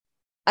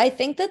I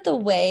think that the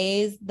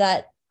ways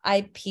that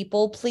I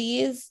people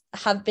please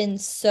have been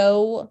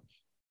so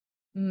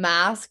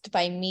masked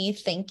by me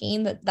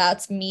thinking that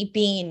that's me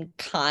being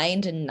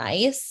kind and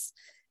nice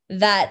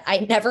that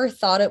I never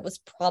thought it was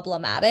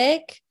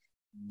problematic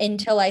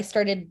until I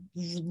started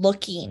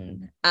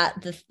looking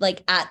at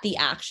the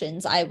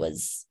actions I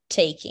was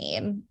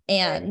taking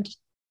and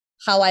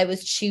how I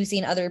was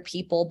choosing other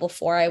people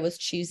before I was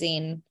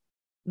choosing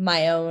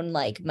my own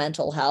like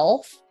mental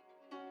health.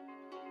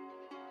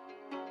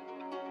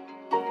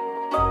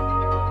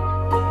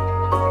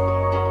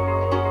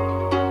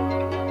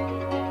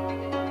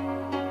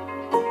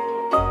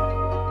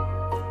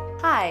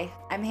 Hi,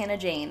 I'm Hannah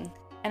Jane.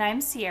 And I'm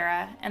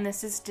Sierra, and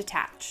this is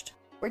Detached.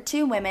 We're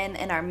two women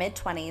in our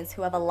mid-20s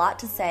who have a lot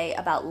to say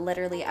about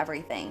literally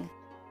everything.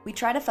 We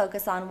try to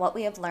focus on what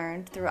we have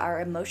learned through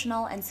our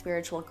emotional and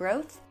spiritual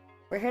growth.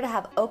 We're here to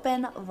have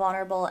open,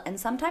 vulnerable, and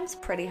sometimes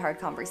pretty hard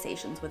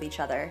conversations with each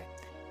other.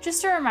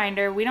 Just a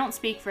reminder, we don't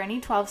speak for any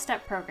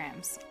 12-step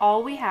programs.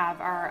 All we have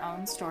are our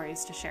own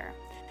stories to share.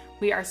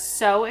 We are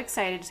so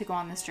excited to go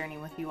on this journey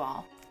with you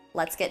all.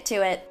 Let's get to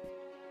it.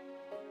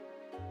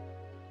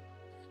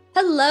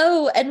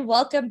 Hello and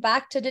welcome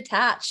back to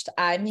Detached.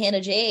 I'm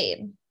Hannah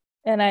Jane.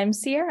 And I'm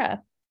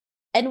Sierra.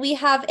 And we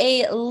have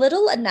a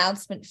little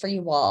announcement for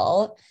you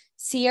all.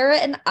 Sierra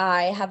and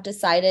I have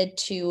decided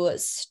to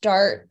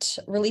start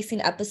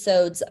releasing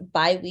episodes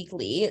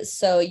bi-weekly.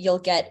 So you'll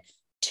get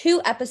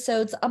 2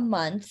 episodes a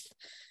month.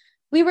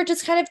 We were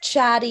just kind of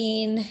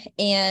chatting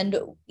and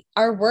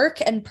our work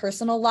and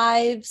personal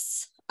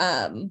lives,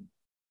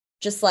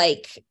 just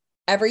like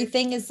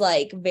everything is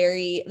like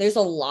there's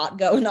a lot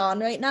going on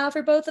right now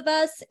for both of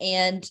us.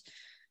 And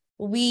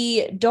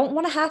we don't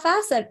want to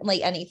half-ass it,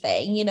 like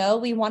anything,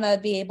 we want to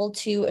be able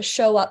to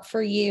show up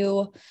for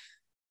you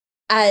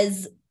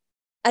as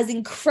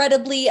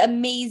incredibly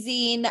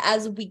amazing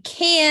as we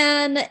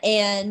can.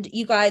 And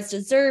you guys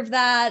deserve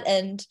that.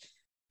 And,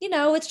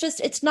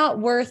 it's not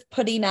worth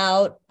putting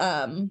out,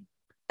 an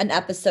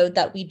episode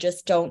that we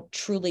just don't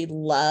truly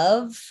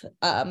love,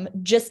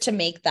 just to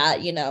make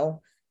that,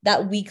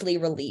 that weekly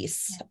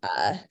release.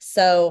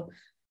 So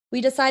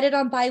we decided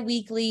on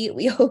bi-weekly.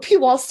 We hope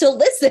you all still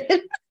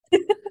listen.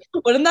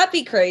 Wouldn't that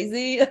be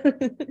crazy?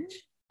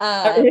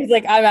 He's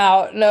like, I'm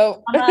out.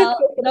 Nope.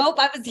 Nope.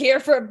 I was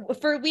here for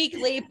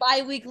weekly,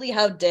 bi-weekly.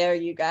 How dare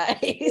you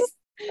guys?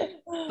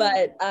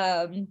 But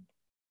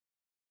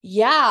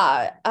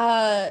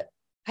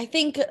I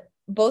think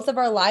both of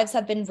our lives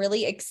have been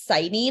really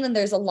exciting and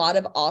there's a lot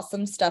of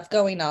awesome stuff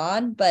going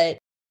on, but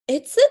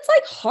it's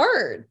like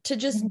hard to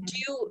just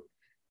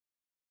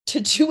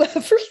do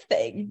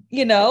everything,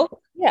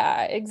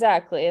 Yeah,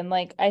 exactly. And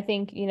like I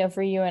think,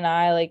 for you and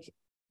I, like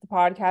the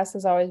podcast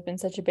has always been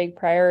such a big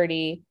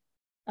priority.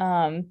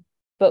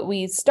 But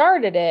we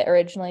started it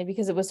originally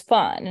because it was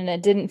fun and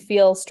it didn't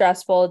feel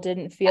stressful. It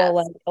didn't feel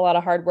like a lot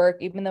of hard work,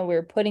 even though we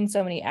were putting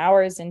so many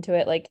hours into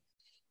it. Like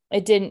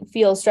it didn't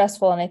feel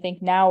stressful. And I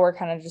think now we're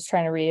kind of just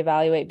trying to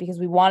reevaluate because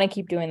we want to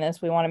keep doing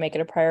this. We want to make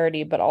it a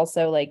priority, but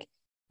also like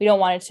we don't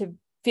want it to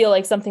feel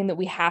like something that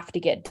we have to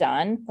get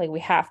done, like we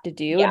have to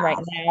do. Yeah. And right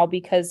now,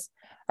 because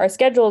our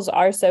schedules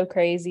are so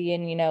crazy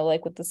and,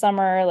 like with the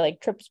summer,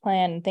 like trips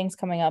planned and things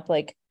coming up,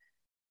 like,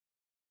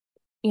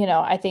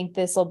 I think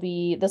this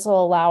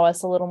will allow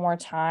us a little more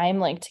time,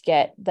 like to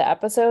get the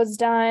episodes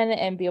done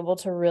and be able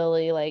to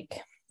really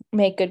like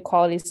make good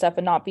quality stuff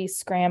and not be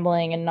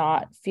scrambling and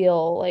not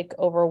feel like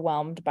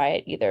overwhelmed by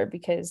it either,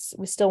 because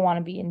we still want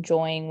to be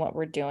enjoying what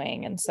we're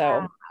doing. And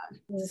so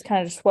this is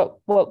kind of just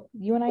what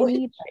you and I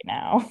need right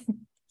now.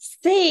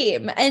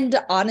 Same. And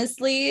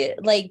honestly,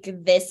 like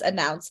this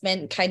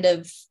announcement kind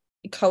of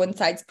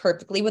coincides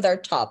perfectly with our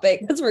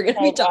topic because we're going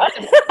to be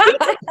talking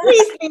about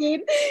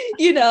everything,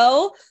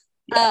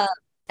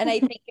 and I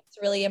think it's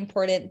really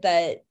important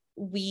that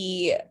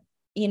we,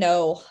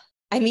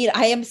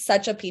 I am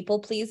such a people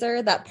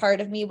pleaser that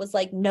part of me was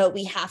like, no,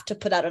 we have to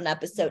put out an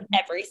episode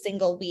every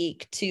single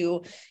week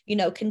to,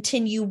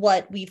 continue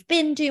what we've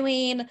been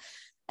doing.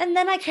 And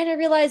then I kind of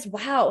realized,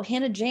 wow,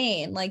 Hannah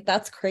Jane, like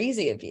that's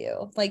crazy of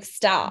you. Like,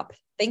 stop.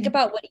 Think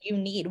about what you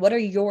need. What are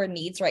your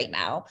needs right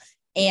now?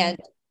 And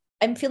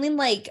I'm feeling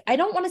like, I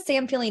don't want to say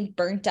I'm feeling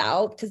burnt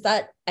out because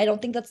I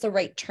don't think that's the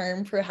right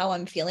term for how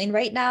I'm feeling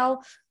right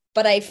now.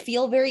 But I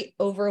feel very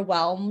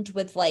overwhelmed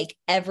with like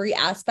every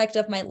aspect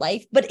of my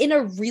life, but in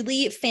a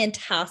really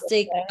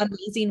fantastic,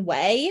 amazing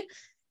way.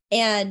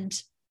 And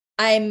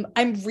I'm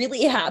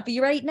really happy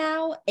right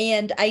now.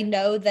 And I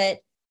know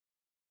that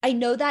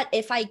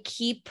if I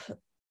keep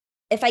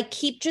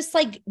just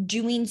like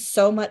doing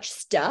so much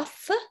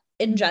stuff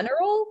in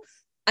general,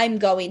 I'm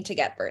going to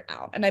get burnt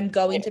out and I'm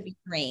going to be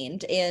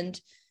drained.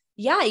 And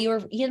yeah, you're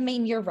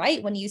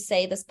right when you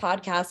say this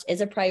podcast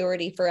is a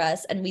priority for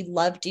us and we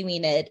love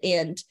doing it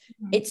and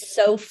it's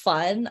so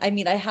fun. I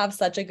mean, I have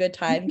such a good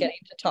time getting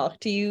to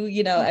talk to you,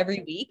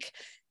 every week.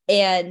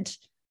 And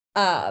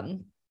I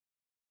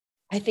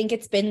think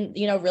it's been,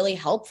 really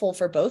helpful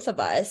for both of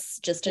us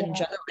just in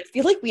general. I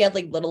feel like we had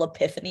like little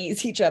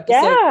epiphanies each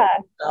episode. Yeah,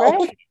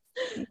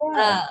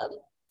 right.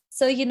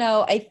 So,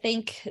 I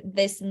think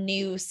this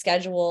new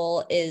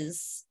schedule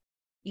is,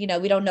 we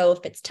don't know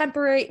if it's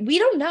temporary. We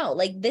don't know.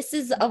 Like, this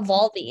is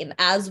evolving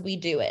as we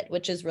do it,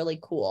 which is really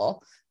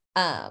cool.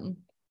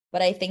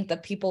 But I think the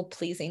people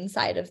pleasing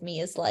side of me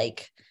is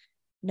like,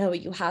 no,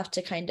 you have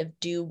to kind of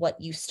do what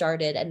you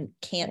started and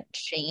can't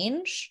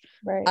change.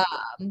 Right.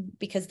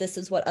 Because this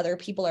is what other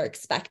people are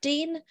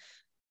expecting.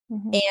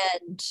 Mm-hmm.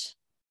 And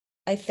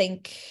I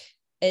think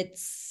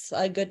it's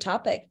a good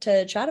topic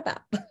to chat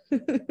about.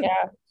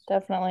 Yeah,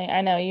 definitely.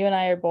 I know you and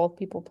I are both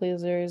people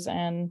pleasers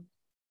and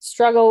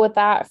struggle with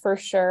that for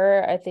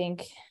sure. I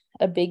think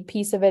a big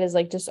piece of it is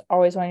like just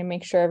always wanting to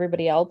make sure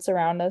everybody else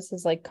around us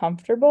is like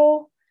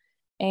comfortable.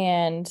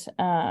 And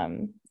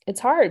it's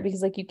hard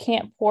because like you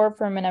can't pour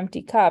from an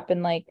empty cup.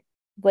 And like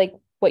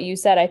what you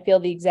said, I feel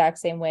the exact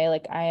same way.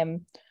 Like I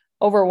am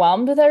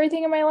overwhelmed with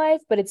everything in my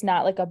life, but it's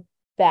not like a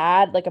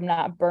bad, like I'm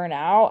not burnt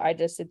out.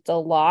 It's a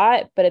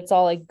lot, but it's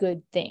all like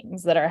good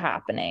things that are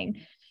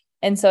happening.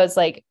 And so it's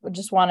like, we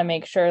just want to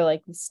make sure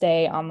like we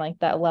stay on like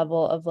that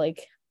level of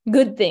like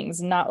good things,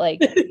 not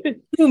like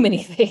too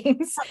many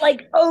things.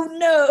 Like, oh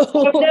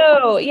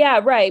no.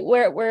 Yeah, right.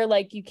 Where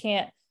like you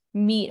can't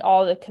meet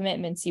all the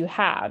commitments you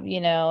have,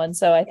 and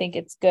so I think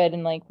it's good.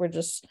 And like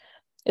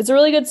it's a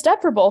really good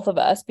step for both of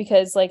us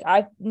because like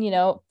I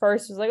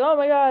first was like, oh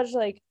my gosh,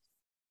 like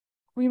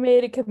we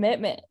made a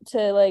commitment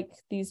to like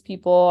these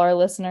people, our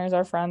listeners,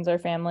 our friends, our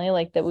family,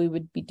 like that we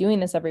would be doing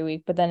this every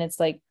week. But then it's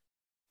like,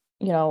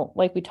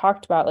 like we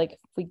talked about, like if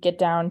we get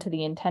down to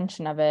the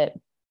intention of it,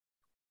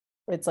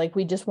 it's like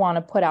we just want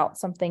to put out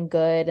something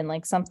good and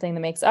like something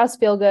that makes us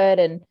feel good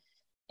and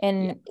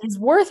is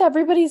worth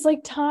everybody's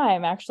like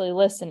time actually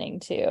listening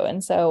to.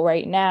 And so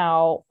right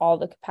now, all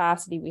the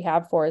capacity we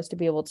have for is to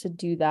be able to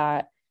do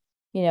that,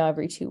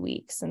 every 2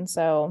 weeks. And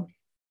so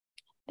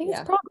I think it's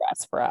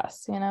progress for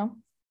us,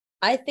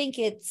 I think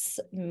it's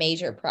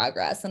major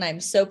progress. And I'm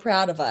so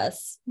proud of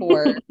us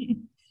for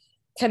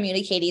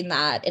communicating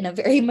that in a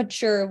very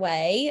mature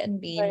way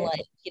and being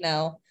like,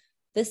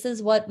 this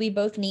is what we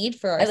both need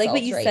for ourselves. I like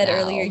what you said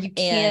earlier. You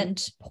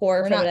can't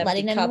pour from an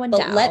empty cup, anyone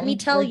down. Let me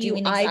tell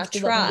you, I've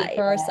tried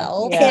for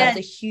ourselves. Yeah. It's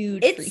a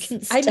huge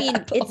freaking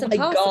step. It's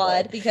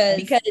impossible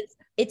because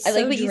it's I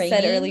like what you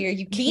said earlier.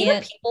 You can't. Being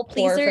a people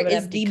pleaser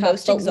is the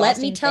most exhausting. Let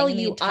me tell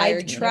you,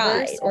 I've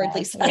tried, or at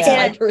least that's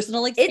my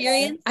personal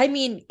experience.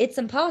 It's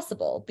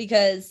impossible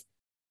because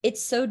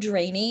it's so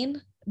draining.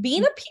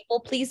 Being a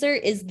people pleaser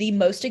is the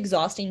most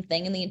exhausting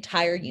thing in the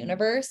entire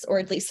universe, or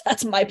at least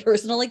that's my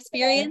personal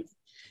experience.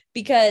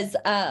 Because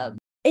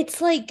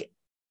it's like,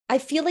 I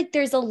feel like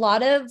there's a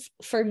lot of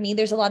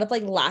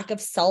like lack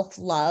of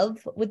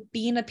self-love with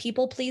being a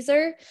people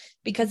pleaser,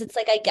 because it's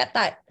like,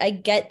 I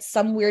get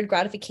some weird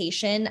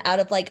gratification out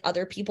of like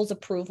other people's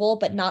approval,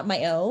 but not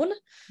my own.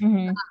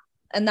 Mm-hmm.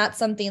 And that's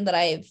something that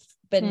I've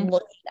been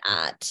looking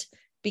at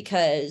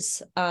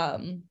because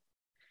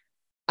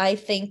I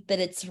think that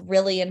it's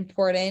really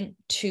important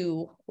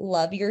to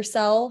love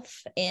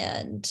yourself.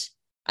 And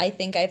I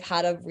think I've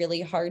had a really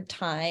hard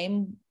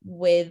time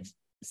with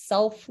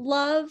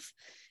self-love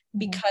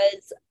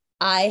because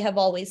I have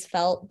always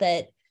felt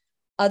that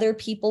other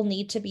people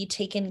need to be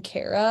taken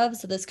care of.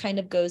 So this kind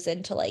of goes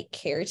into like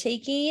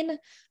caretaking.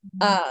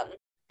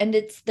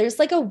 And there's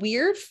like a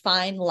weird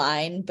fine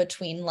line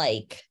between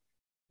like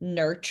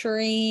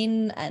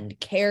nurturing and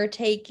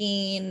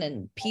caretaking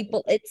and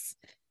people.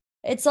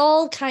 It's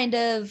all kind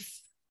of,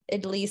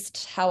 at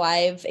least how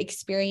I've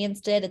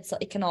experienced it,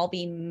 it can all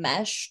be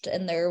meshed,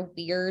 and there are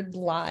weird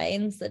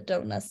lines that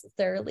don't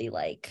necessarily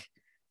like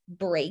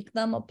break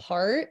them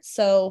apart.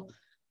 So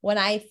when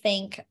I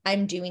think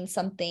I'm doing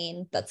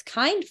something that's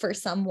kind for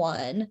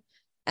someone,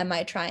 am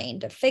I trying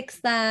to fix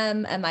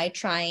them? Am I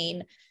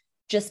trying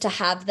just to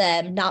have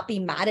them not be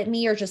mad at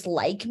me or just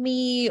like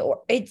me?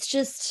 Or it's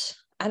just,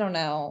 I don't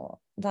know.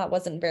 That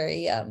wasn't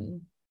very a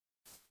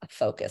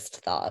focused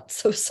thought.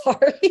 So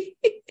sorry.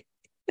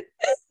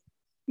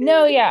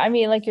 No, yeah. I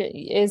mean, like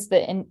it's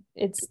the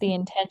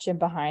intention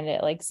behind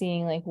it, like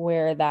seeing like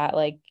where that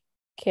like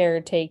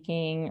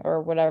caretaking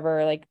or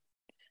whatever, like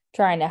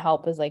trying to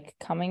help is like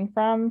coming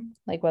from,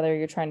 like whether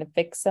you're trying to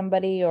fix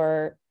somebody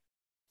or,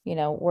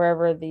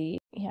 wherever the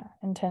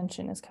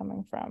intention is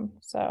coming from.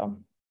 So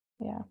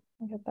yeah,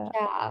 I get that.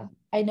 Yeah.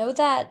 I know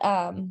that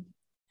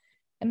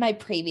in my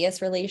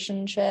previous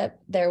relationship,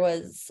 there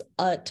was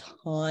a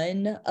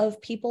ton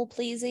of people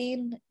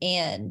pleasing,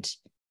 and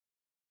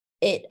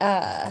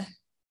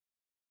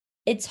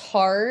it's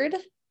hard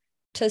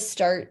to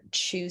start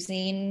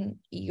choosing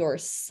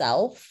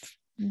yourself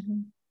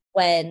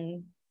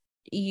when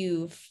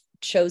you've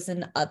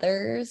chosen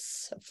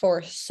others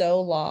for so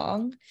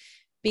long,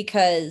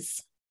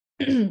 because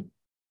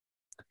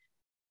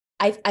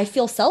I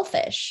feel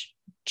selfish.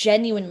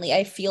 Genuinely,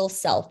 I feel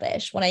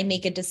selfish when I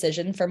make a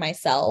decision for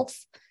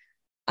myself.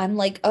 I'm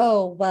like,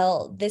 oh,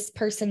 well, this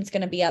person's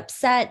going to be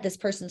upset. This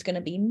person's going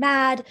to be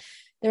mad.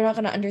 They're not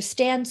going to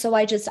understand. So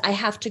I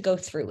have to go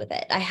through with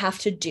it. I have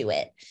to do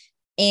it.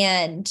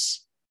 And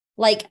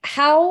like,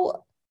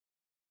 how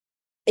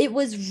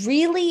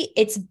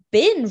it's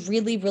been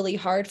really, really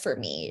hard for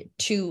me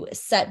to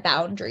set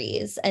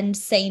boundaries and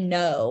say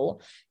no.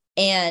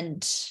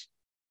 And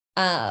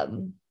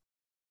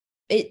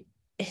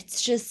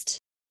it's just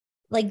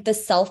like the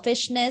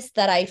selfishness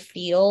that I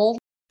feel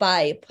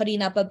by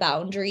putting up a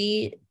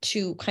boundary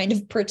to kind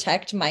of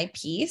protect my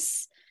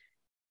peace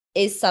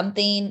is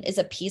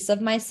a piece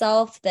of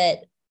myself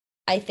that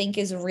I think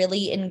is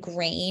really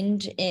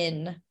ingrained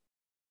in,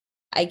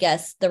 I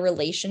guess, the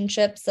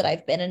relationships that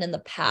I've been in the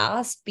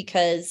past,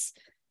 because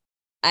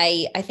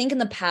I think in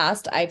the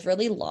past, I've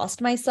really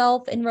lost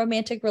myself in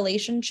romantic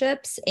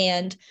relationships,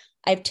 and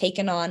I've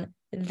taken on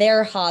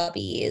their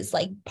hobbies,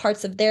 like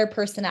parts of their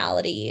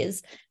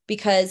personalities,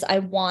 because I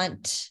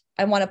want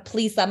to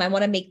please them. I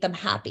want to make them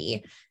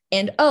happy.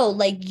 And, oh,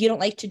 like, you don't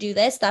like to do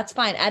this? That's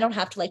fine. I don't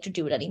have to like to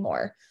do it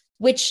anymore,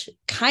 which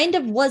kind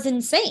of was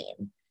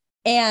insane.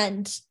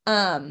 And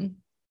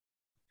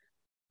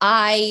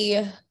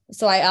I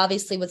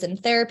obviously was in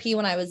therapy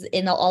when I was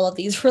in all of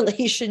these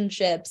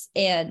relationships,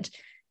 and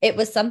it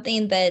was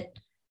something that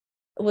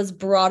was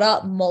brought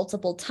up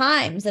multiple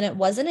times. And it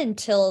wasn't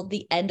until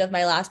the end of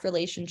my last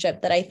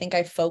relationship that I think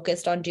I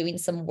focused on doing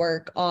some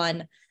work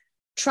on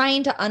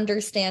trying to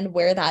understand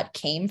where that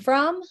came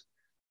from.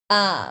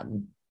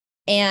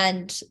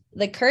 And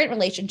the current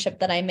relationship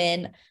that I'm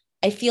in,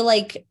 I feel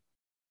like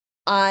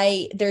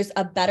there's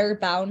a better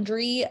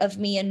boundary of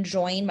me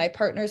enjoying my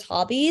partner's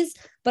hobbies,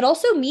 but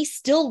also me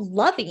still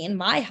loving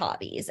my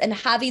hobbies and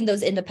having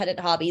those independent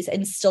hobbies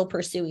and still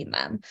pursuing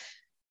them.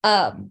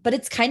 But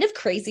it's kind of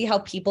crazy how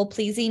people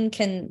pleasing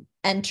can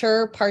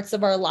enter parts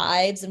of our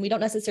lives and we don't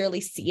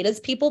necessarily see it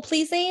as people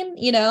pleasing,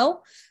 you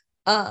know?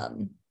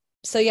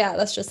 So yeah,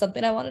 that's just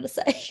something I wanted to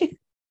say.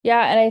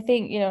 Yeah. And I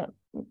think,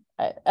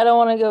 I don't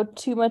want to go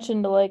too much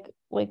into like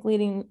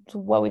leading to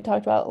what we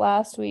talked about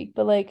last week,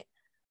 but like,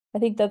 I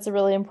think that's a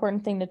really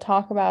important thing to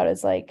talk about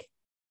is like,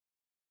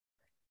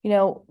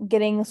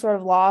 getting sort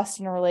of lost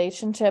in a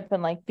relationship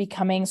and like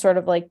becoming sort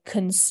of like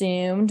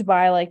consumed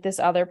by like this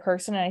other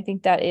person. And I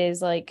think that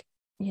is like,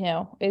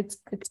 it's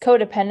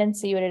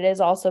codependency, but it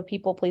is also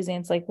people pleasing.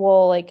 It's like,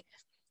 well, like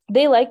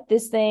they like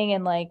this thing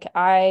and like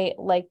I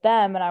like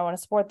them and I want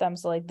to support them.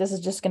 So like this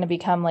is just going to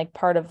become like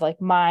part of like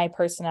my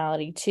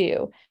personality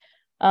too.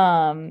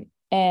 And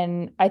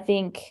I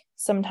think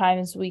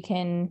sometimes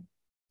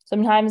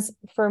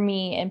for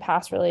me in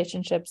past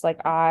relationships,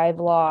 like I've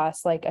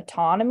lost like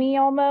autonomy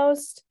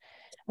almost,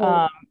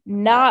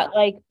 not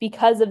like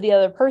because of the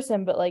other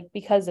person, but like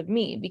because of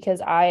me, because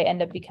I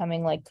end up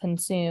becoming like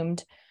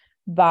consumed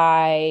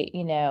by,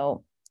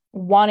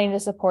 wanting to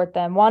support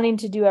them, wanting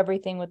to do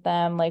everything with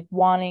them, like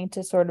wanting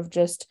to sort of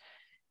just,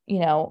 I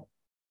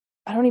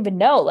don't even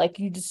know, like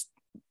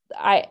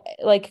I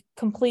like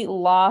complete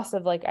loss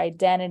of like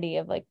identity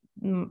of like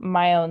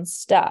my own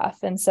stuff.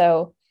 And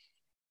so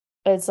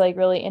it's like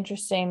really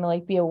interesting to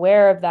like be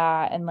aware of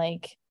that and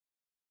like,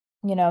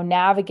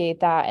 navigate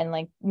that and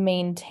like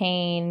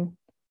maintain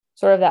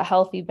sort of that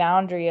healthy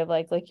boundary of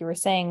like you were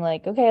saying,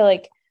 like, okay,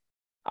 like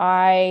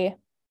I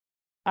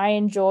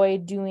enjoy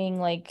doing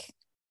like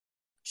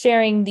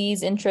sharing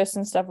these interests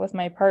and stuff with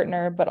my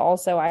partner, but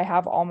also I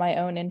have all my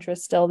own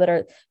interests still that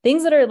are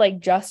things that are like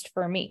just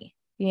for me,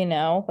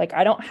 like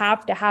I don't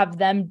have to have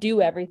them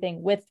do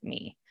everything with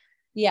me.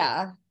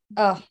 Yeah.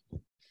 Oh,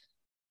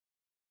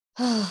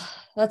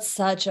 that's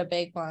such a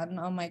big one.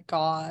 Oh my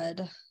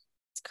God.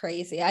 It's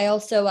crazy. I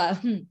also,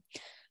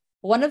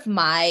 one of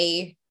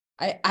my,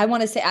 I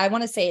want to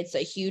say it's a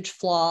huge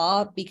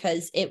flaw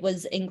because it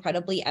was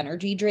incredibly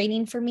energy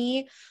draining for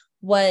me,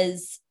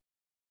 was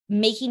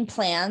making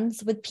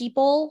plans with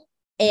people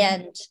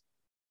and,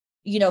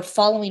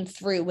 following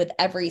through with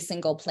every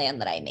single plan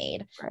that I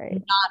made, right.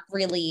 Not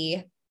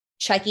really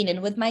checking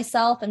in with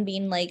myself and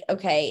being like,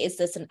 okay, is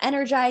this an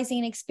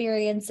energizing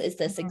experience? Is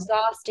this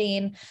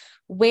exhausting?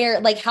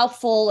 Where, like, how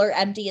full or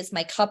empty is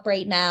my cup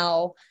right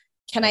now?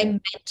 Can I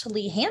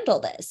mentally handle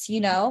this?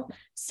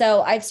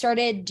 So I've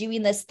started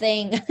doing this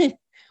thing,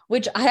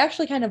 which I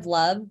actually kind of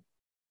love,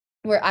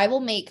 where I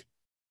will make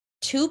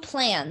 2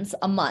 plans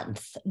a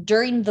month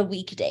during the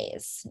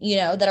weekdays,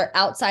 that are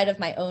outside of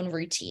my own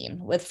routine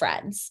with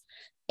friends.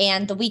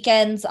 And the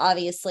weekends,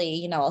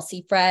 obviously, I'll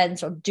see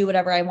friends or do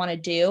whatever I want to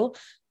do.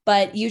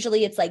 But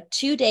usually it's like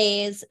 2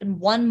 days in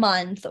 1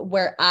 month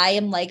where I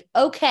am like,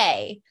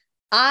 okay,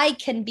 I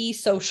can be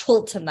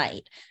social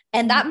tonight.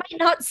 And that might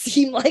not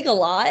seem like a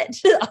lot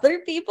to other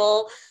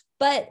people,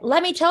 but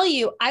let me tell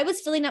you, I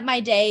was filling up my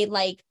day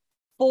like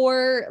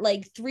for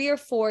like 3 or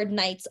 4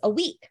 nights a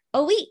week.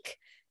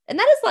 And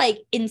that is like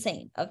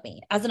insane of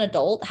me as an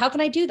adult. How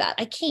can I do that?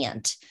 I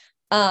can't.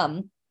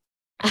 I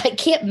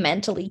can't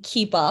mentally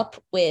keep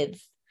up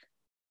with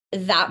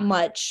that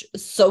much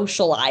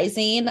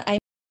socializing.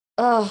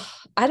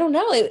 I don't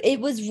know.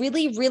 It was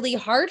really, really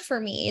hard for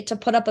me to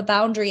put up a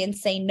boundary and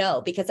say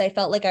no, because I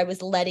felt like I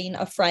was letting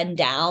a friend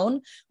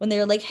down when they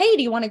were like, hey,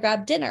 do you want to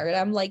grab dinner? And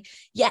I'm like,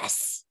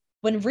 yes.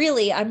 When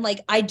really I'm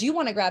like, I do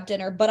want to grab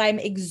dinner, but I'm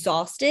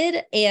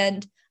exhausted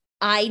and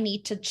I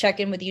need to check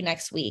in with you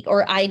next week,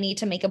 or I need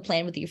to make a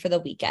plan with you for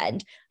the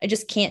weekend. I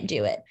just can't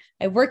do it.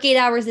 I work 8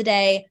 hours a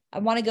day. I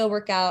want to go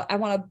work out. I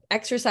want to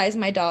exercise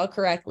my dog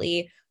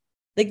correctly.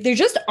 Like there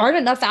just aren't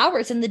enough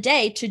hours in the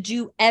day to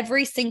do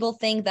every single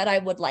thing that I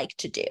would like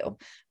to do.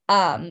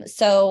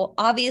 So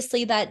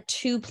obviously that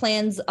 2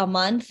 plans a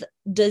month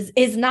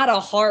is not a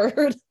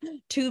hard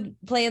 2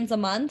 plans a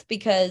month,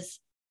 because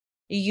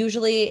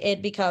usually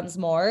it becomes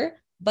more,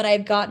 but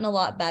I've gotten a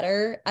lot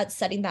better at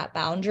setting that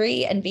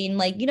boundary and being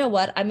like, you know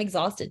what, I'm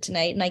exhausted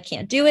tonight and I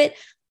can't do it.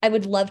 I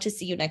would love to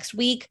see you next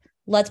week.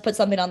 Let's put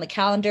something on the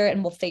calendar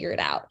and we'll figure it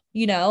out,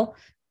 you know?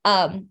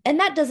 And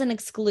that doesn't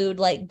exclude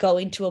like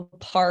going to a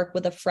park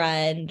with a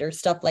friend or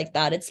stuff like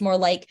that. It's more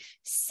like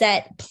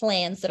set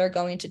plans that are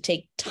going to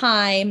take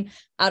time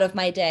out of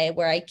my day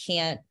where I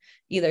can't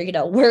either, you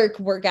know,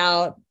 work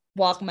out,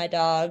 walk my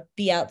dog,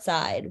 be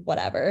outside,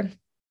 whatever.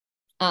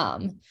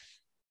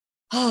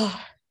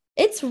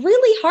 It's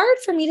really hard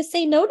for me to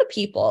say no to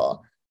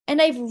people.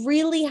 And I've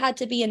really had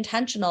to be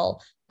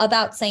intentional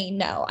about saying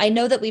no. I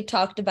know that we've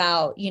talked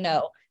about, you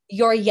know,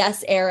 your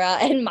yes era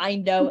and my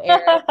no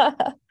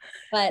era.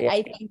 But yeah.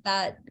 I think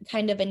that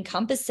kind of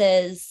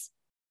encompasses,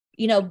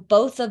 you know,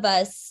 both of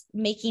us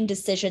making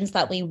decisions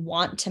that we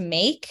want to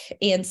make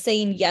and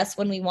saying yes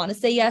when we want to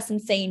say yes and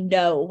saying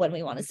no when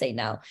we want to say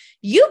no.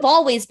 You've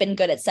always been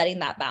good at setting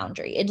that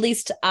boundary, at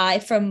least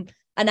from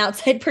an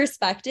outside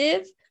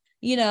perspective,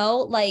 you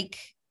know, like,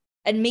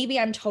 and maybe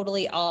I'm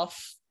totally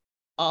off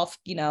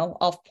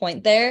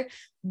point there,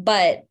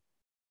 but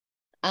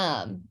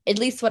at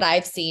least what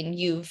I've seen,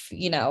 you've,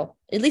 you know,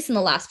 at least in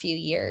the last few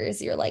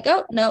years, you're like,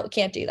 oh no,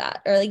 can't do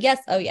that. Or like, yes.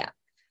 Oh yeah.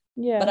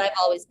 Yeah. But I've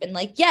always been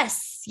like,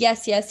 yes,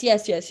 yes, yes,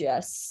 yes, yes,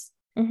 yes.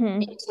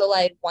 Mm-hmm. Until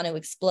I want to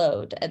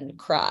explode and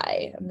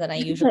cry. And then I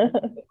usually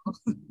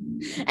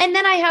and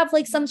then I have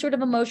like some sort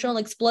of emotional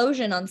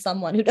explosion on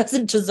someone who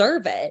doesn't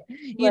deserve it,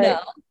 you know?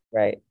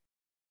 Right.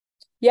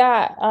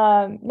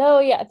 Yeah. No,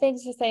 yeah.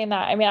 Thanks for saying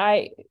that. I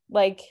mean,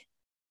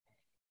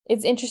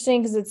 it's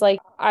interesting because it's like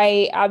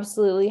I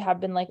absolutely have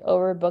been like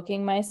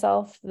overbooking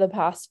myself the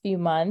past few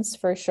months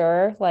for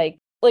sure. Like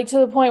to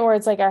the point where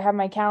it's like I have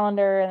my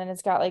calendar and then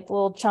it's got like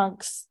little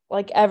chunks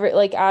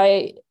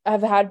I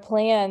have had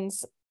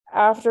plans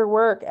after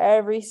work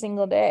every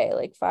single day,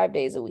 like 5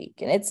 days a week.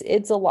 And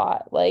it's a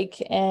lot. But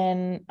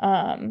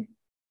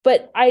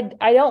I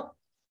don't.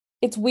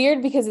 It's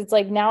weird because it's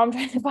like now I'm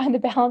trying to find the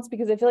balance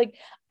because I feel like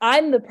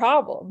I'm the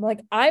problem. Like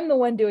I'm the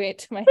one doing it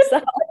to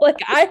myself. Like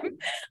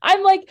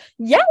I'm like,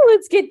 yeah,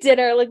 let's get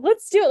dinner. Like,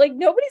 let's do it. Like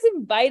nobody's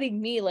inviting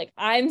me. Like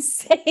I'm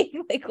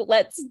saying like,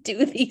 let's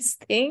do these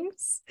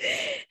things.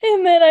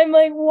 And then I'm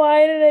like,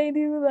 why did I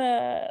do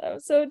that? I'm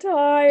so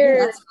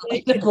tired. That's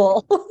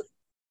relatable.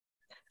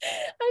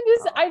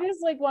 I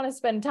just like want to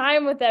spend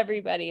time with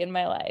everybody in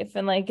my life.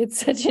 And like, it's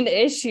such an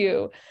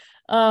issue.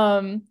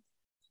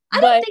 I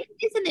don't think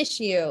it's an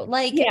issue.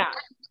 Like, yeah.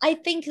 I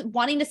think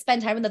wanting to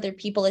spend time with other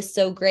people is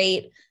so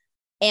great.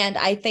 And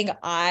I think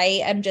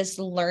I am just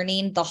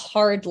learning the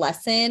hard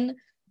lesson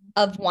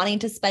of wanting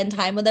to spend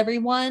time with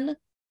everyone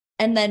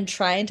and then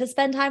trying to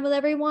spend time with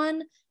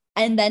everyone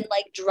and then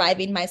like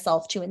driving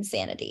myself to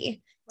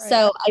insanity. Right.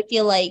 So I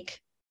feel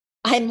like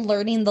I'm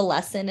learning the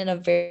lesson in a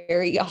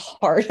very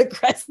hard,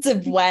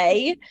 aggressive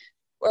way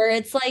where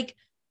it's like,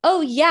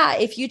 oh yeah,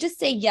 if you just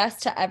say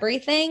yes to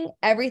everything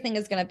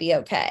is going to be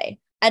okay.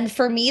 And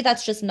for me,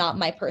 that's just not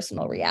my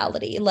personal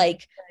reality.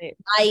 Like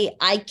right.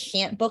 I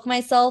can't book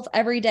myself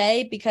every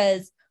day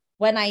because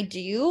when I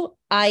do,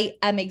 I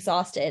am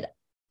exhausted.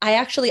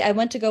 I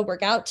went to go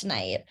work out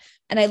tonight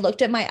and I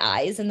looked at my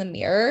eyes in the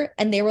mirror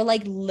and they were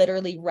like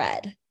literally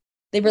red.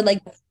 They were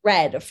like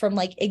red from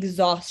like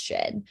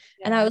exhaustion.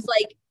 Yeah. And I was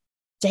like,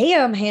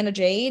 damn, Hannah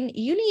Jane,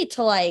 you need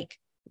to like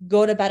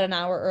go to bed an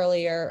hour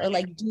earlier or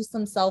like do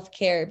some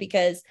self-care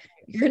because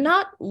you're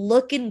not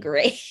looking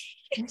great.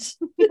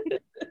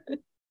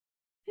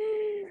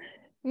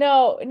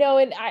 No,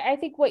 and I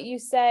think what you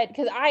said,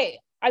 because I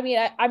mean,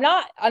 I'm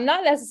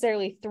not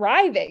necessarily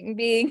thriving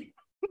being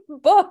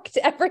booked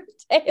every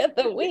day of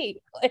the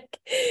week. Like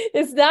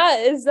it's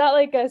not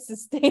like a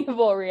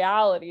sustainable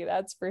reality,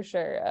 that's for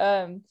sure.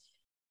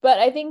 But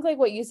I think like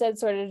what you said,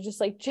 sort of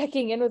just like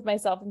checking in with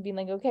myself and being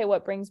like, okay,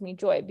 what brings me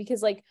joy?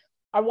 Because like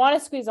I want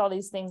to squeeze all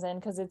these things in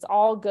because it's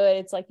all good.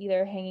 It's like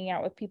either hanging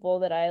out with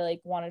people that I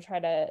like want to try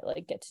to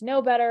like get to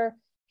know better,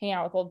 hang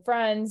out with old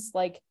friends,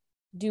 like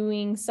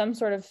doing some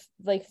sort of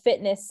like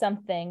fitness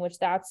something, which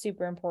that's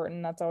super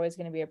important. That's always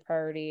going to be a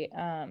priority.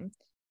 And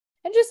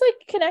just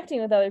like connecting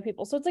with other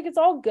people. So it's like, it's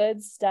all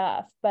good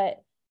stuff,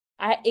 but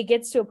it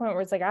gets to a point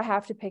where it's like, I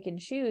have to pick and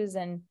choose.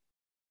 And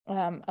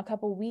a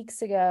couple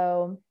weeks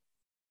ago,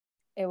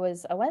 it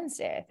was a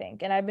Wednesday, I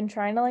think. And I've been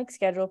trying to like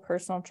schedule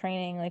personal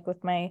training, like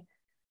with my,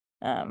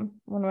 one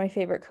of my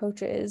favorite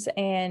coaches.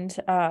 And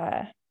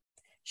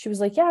she was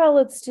like, yeah,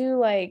 let's do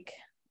like,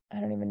 I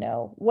don't even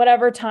know,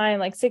 whatever time,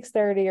 like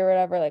 6:30 or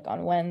whatever, like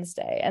on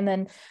Wednesday. And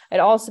then I'd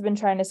also been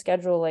trying to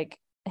schedule like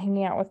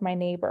hanging out with my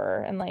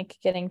neighbor and like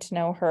getting to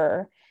know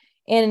her.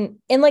 And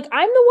like,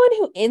 I'm the one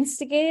who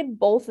instigated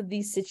both of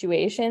these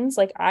situations.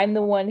 Like, I'm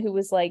the one who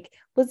was like,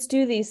 let's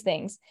do these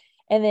things.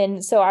 And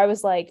then, so I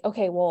was like,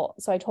 okay, well,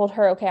 so I told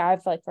her, okay, I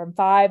have like from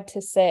 5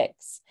 to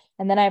 6,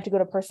 and then I have to go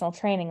to personal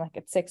training like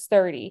at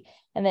 6:30.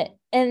 And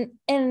then,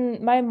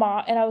 and my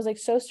mom, and I was like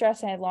so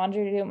stressed, and I had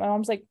laundry to do. My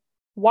mom's like,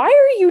 why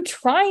are you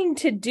trying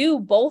to do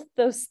both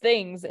those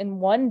things in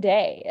one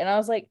day? And I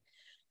was like,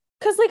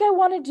 because like, I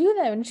want to do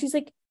them. And she's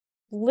like,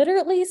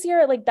 literally,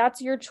 Sierra, like,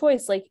 that's your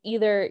choice. Like,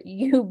 either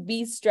you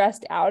be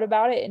stressed out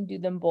about it and do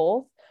them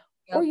both,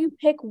 or you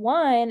pick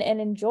one and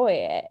enjoy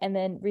it and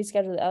then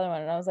reschedule the other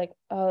one. And I was like,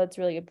 oh, that's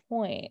a really good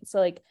point. So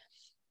like,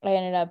 I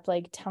ended up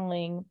like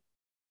telling,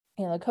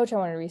 the coach I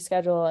wanted to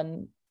reschedule,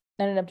 and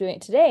ended up doing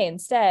it today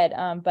instead.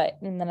 And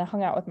then I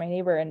hung out with my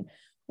neighbor, and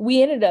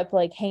we ended up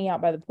like hanging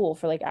out by the pool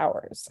for like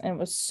hours, and it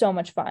was so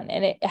much fun.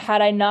 And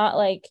had I not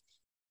like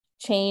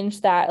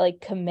changed that like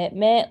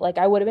commitment, like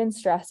I would have been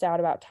stressed out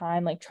about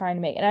time, like trying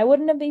to make, and I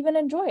wouldn't have even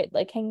enjoyed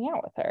like hanging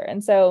out with her.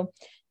 And so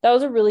that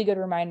was a really good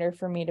reminder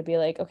for me to be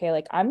like, okay,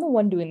 like I'm the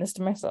one doing this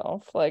to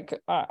myself. Like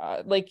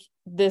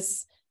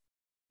this,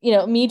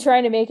 me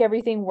trying to make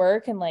everything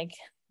work, and like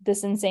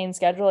this insane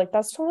schedule, like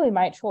that's totally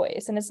my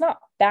choice. And it's not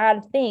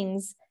bad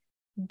things,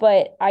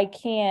 but I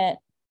can't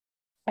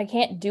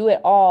do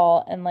it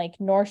all, and like,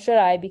 nor should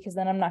I, because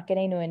then I'm not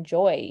getting to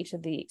enjoy each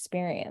of the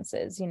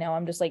experiences.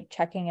 I'm just like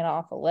checking it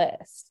off a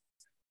list.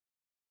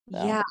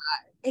 So. Yeah,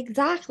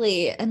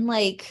 exactly. And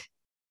like,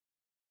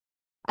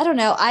 I don't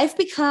know, I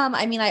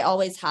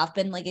always have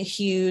been like a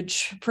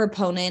huge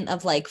proponent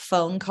of like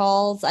phone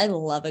calls. I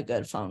love a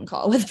good phone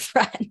call with a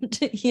friend,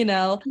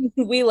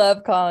 We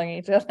love calling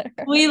each other.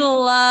 We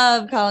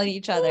love calling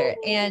each other.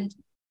 And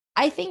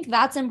I think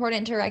that's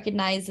important to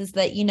recognize, is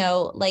that,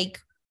 like,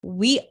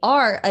 we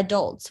are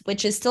adults,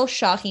 which is still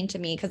shocking to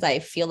me because I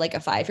feel like a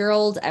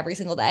 5-year-old every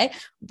single day.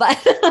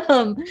 But,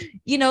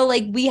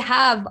 like, we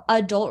have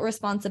adult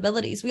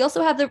responsibilities. We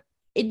also have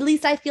at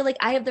least I feel like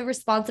I have the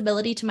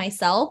responsibility to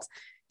myself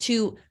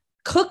to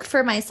cook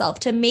for myself,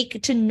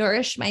 to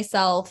nourish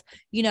myself,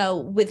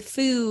 with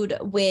food,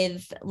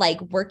 with like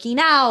working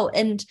out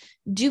and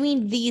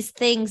doing these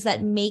things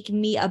that make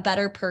me a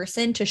better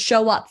person, to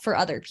show up for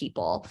other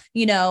people,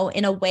 in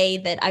a way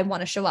that I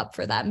want to show up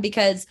for them.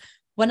 Because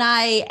when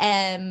I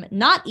am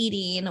not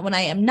eating, when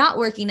I am not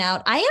working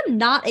out, I am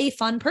not a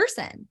fun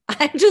person.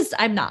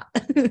 I'm not.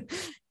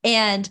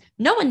 And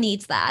no one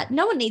needs that.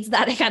 No one needs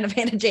that kind of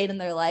Hannah Jane in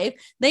their life.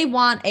 They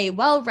want a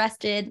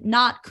well-rested,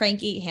 not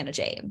cranky Hannah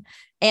Jane.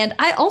 And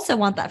I also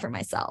want that for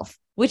myself,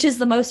 which is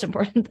the most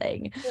important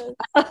thing.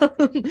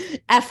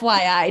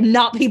 FYI,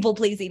 not people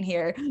pleasing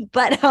here.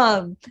 But,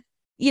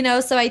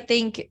 so I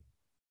think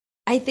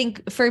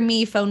for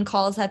me, phone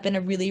calls have been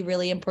a really,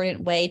 really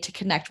important way to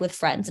connect with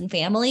friends and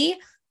family,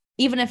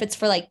 even if it's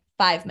for like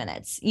 5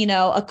 minutes,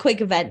 a quick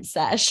event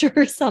sesh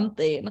or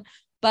something.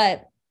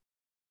 But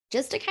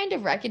just to kind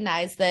of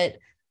recognize that,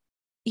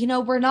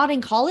 we're not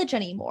in college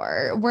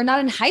anymore. We're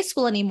not in high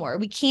school anymore.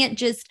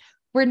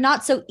 We're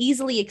not so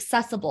easily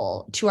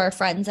accessible to our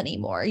friends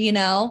anymore,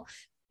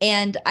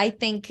 And I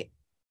think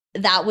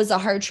that was a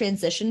hard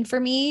transition for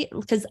me,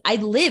 because I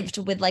lived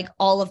with like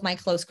all of my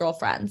close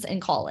girlfriends in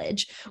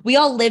college. We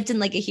all lived in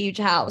like a huge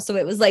house. So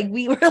it was like,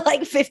 we were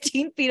like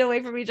 15 feet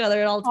away from each other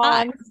at all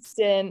times.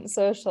 Constant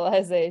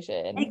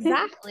socialization.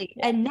 Exactly.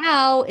 Yeah. And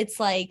now it's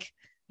like,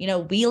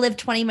 we live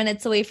 20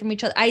 minutes away from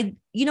each other.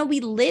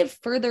 We live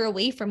further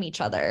away from each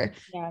other.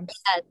 Yeah. And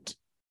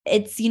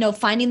it's,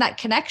 finding that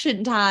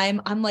connection time.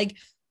 I'm like,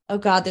 oh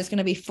God, there's going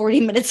to be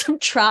 40 minutes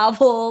of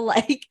travel.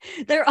 Like,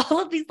 there are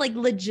all of these like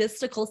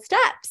logistical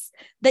steps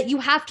that you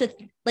have to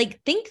like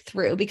think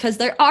through, because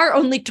there are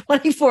only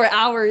 24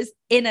 hours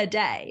in a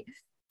day.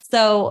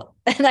 So,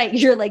 and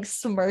you're like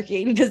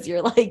smirking because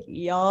you're like,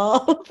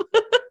 yup.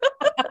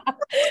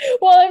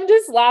 Well, I'm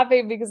just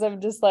laughing because I'm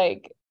just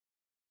like,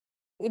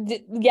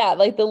 yeah,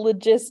 like the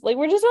like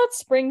we're just not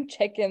spring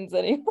chickens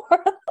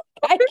anymore.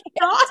 I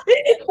can't.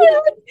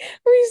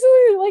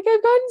 Recently, like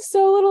I've gotten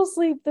so little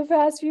sleep the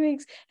past few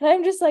weeks, and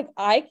I'm just like,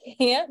 I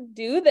can't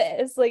do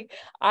this. Like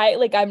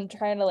I'm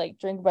trying to like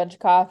drink a bunch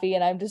of coffee,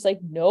 and I'm just like,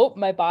 nope.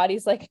 My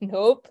body's like,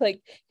 nope.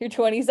 Like, you're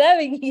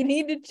 27, you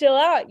need to chill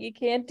out. You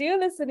can't do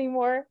this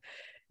anymore.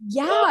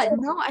 Yeah,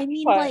 no, I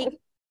mean, like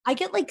I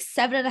get like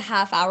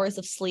 7.5 hours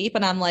of sleep,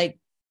 and I'm like,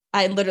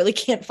 I literally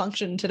can't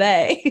function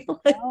today.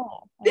 Like, I know.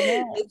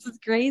 This is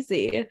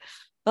crazy.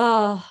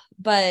 Oh,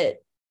 but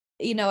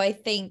I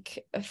think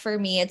for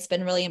me, it's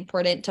been really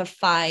important to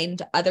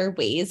find other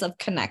ways of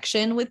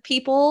connection with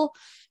people,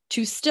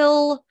 to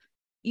still,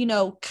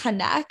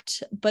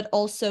 connect, but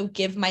also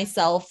give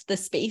myself the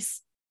space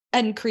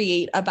and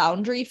create a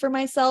boundary for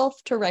myself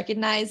to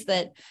recognize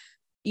that,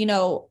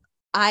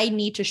 I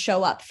need to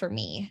show up for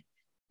me,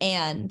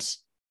 and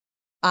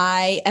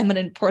I am an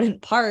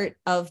important part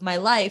of my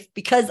life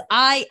because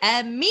I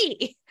am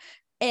me.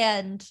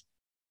 And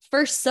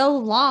for so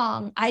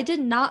long, I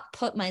never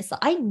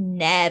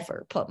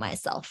put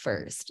myself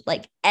first,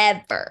 like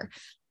ever.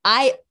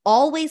 I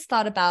always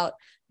thought about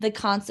the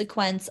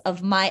consequence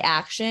of my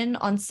action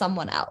on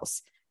someone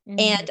else.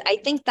 And I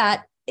think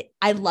that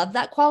I love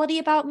that quality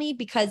about me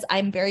because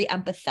I'm very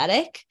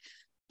empathetic,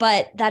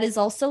 but that is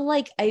also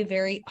like a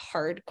very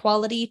hard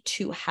quality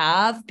to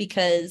have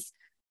because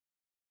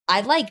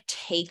I like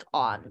take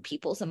on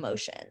people's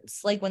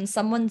emotions. Like when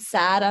someone's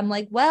sad, I'm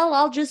like, well,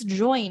 I'll just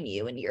join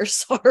you in your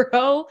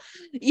sorrow.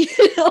 You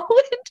know,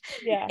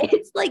 Yeah.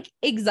 it's like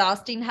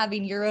exhausting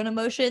having your own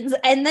emotions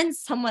and then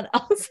someone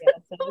else's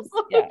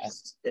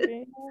emotions.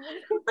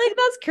 Like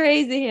that's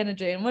crazy, Hannah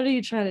Jane. What are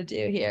you trying to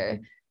do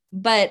here?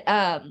 But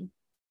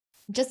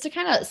just to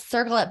kind of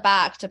circle it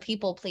back to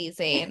people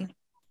pleasing.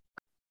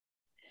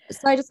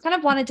 So I just kind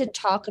of wanted to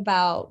talk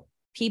about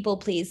people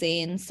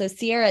pleasing. So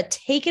Sierra,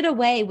 take it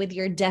away with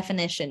your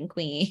definition,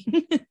 queen.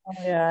 Oh,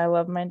 yeah, I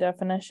love my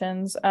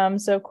definitions.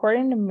 So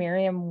according to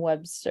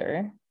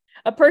Merriam-Webster,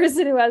 a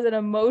person who has an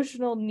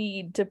emotional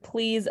need to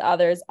please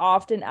others,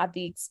 often at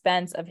the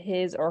expense of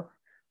his or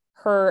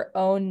her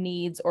own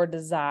needs or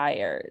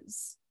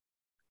desires.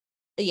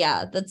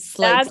 Yeah, that's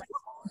like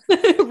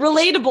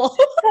relatable.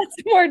 That's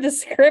more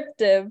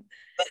descriptive.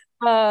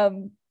 Yeah.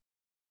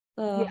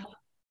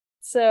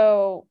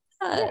 So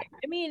yeah,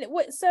 I mean,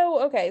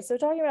 so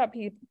talking about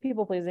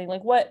people pleasing,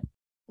 like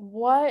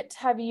what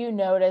have you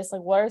noticed?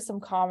 Like, what are some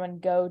common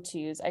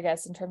go-tos, I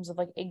guess, in terms of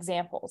like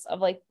examples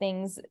of like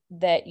things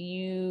that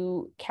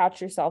you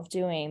catch yourself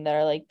doing that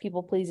are like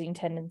people pleasing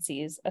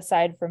tendencies,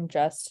 aside from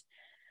just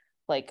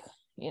like,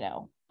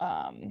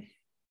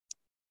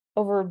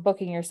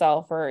 overbooking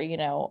yourself or,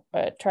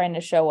 trying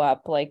to show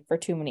up like for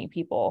too many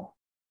people?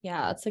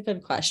 Yeah, that's a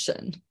good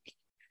question.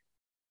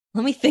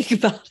 Let me think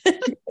about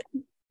it.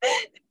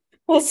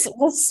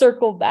 We'll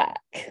circle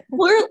back.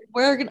 We're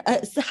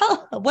gonna.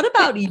 What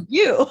about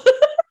you?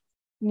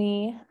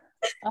 Me,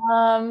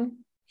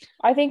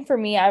 I think for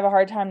me, I have a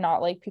hard time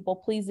not like people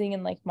pleasing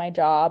in like my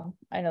job.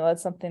 I know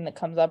that's something that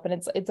comes up, and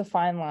it's a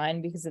fine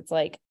line because it's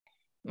like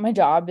my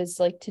job is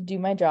like to do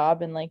my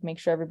job and like make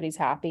sure everybody's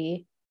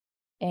happy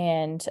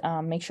and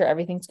make sure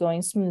everything's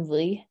going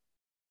smoothly,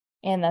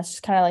 and that's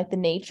just kind of like the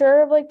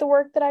nature of like the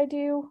work that I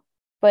do.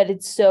 But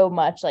it's so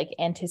much like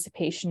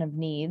anticipation of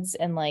needs,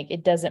 and like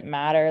it doesn't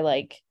matter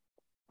like,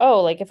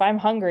 oh, like if I'm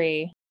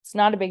hungry, it's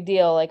not a big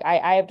deal. Like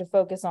I have to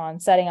focus on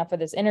setting up for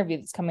this interview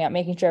that's coming up,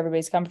 making sure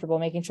everybody's comfortable,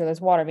 making sure there's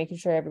water, making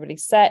sure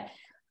everybody's set.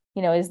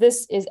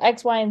 Is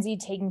X, Y, and Z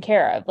taken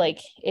care of? Like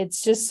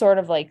it's just sort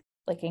of like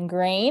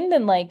ingrained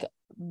in like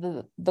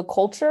the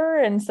culture.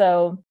 And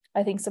so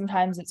I think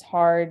sometimes it's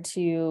hard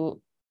to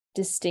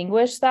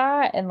distinguish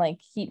that and like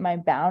keep my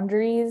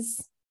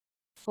boundaries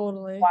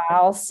Totally.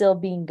 while still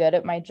being good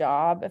at my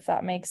job, if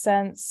that makes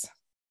sense.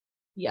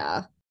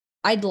 Yeah.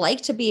 I'd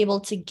like to be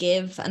able to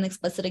give an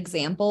explicit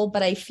example,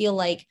 but I feel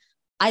like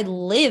I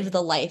live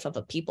the life of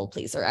a people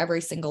pleaser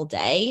every single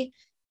day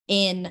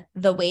in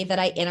the way that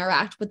I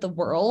interact with the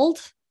world.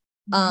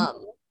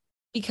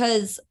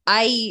 Because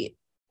I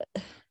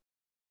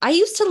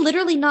used to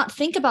literally not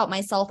think about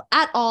myself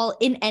at all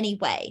in any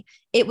way.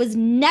 It was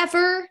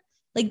never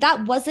like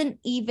that wasn't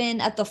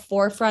even at the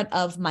forefront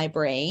of my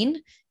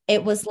brain.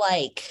 It was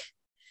like,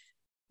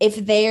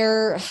 if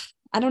there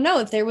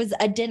was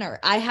a dinner,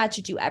 I had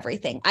to do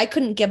everything. I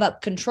couldn't give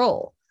up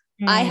control.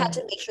 I had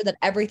to make sure that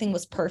everything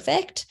was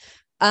perfect.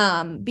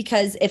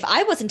 Because if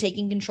I wasn't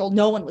taking control,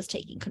 no one was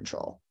taking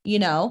control.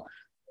 I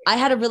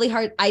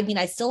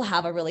still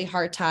have a really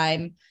hard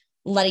time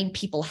letting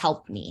people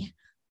help me.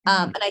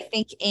 And I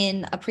think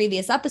in a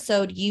previous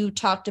episode, you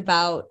talked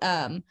about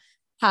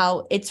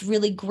how it's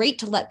really great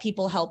to let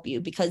people help you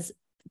because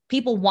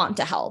people want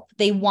to help.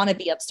 They want to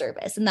be of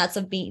service. And that's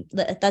being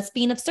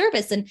of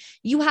service. And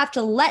you have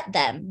to let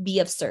them be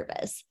of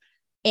service.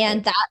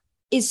 And that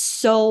is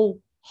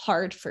so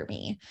hard for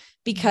me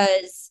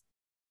because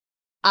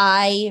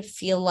I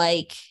feel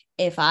like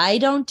if I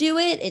don't do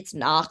it, it's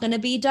not going to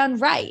be done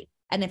right.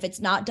 And if it's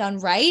not done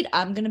right,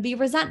 I'm going to be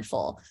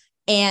resentful.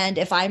 And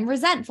if I'm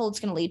resentful, it's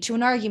going to lead to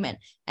an argument.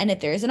 And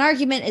if there's an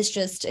argument,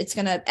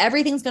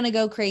 everything's going to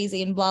go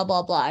crazy and blah,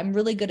 blah, blah. I'm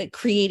really good at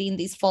creating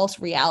these false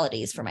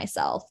realities for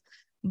myself.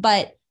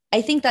 But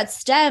I think that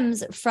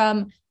stems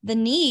from the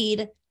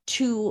need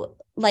to,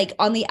 like,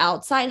 on the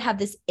outside, have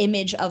this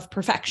image of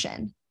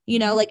perfection,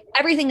 like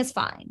everything is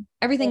fine.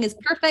 Everything is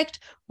perfect.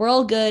 We're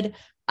all good.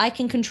 I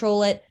can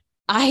control it.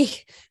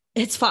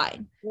 It's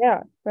fine.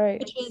 Yeah, right.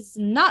 Which is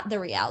not the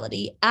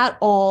reality at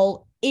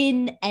all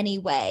in any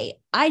way.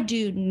 I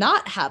do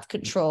not have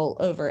control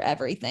over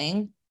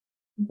everything,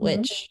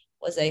 which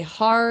was a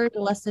hard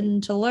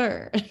lesson to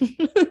learn,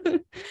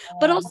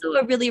 but also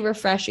a really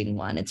refreshing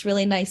one. It's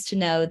really nice to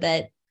know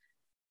that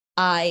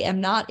I am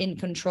not in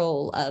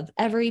control of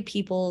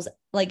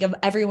of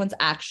everyone's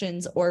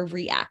actions or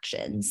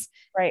reactions.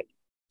 Right.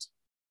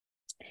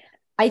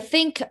 I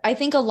think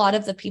a lot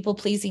of the people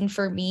pleasing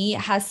for me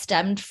has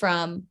stemmed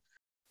from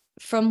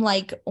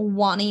like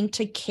wanting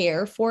to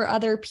care for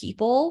other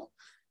people,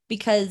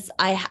 because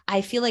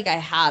I feel like I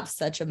have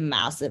such a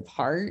massive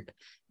heart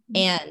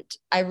and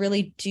I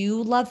really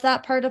do love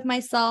that part of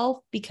myself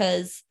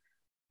because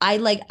I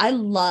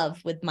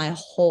love with my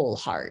whole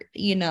heart,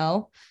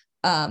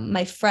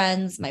 my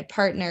friends, my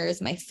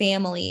partners, my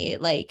family,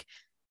 like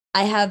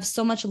I have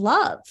so much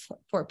love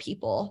for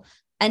people.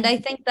 And I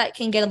think that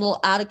can get a little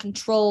out of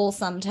control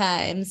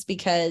sometimes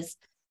because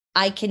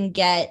I can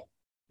get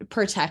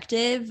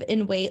protective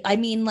in way. I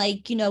mean,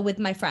 like, you know, with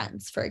my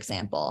friends, for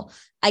example,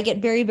 I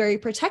get very, very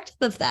protective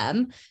of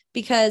them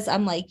because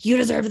I'm like, you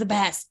deserve the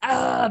best.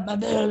 Blah, blah,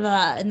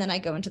 blah. And then I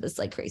go into this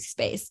like crazy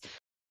space.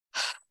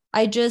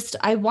 I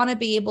want to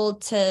be able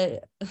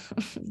to,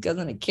 because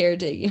I'm a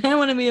caretaker, I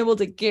want to be able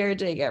to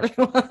caretake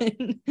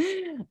everyone.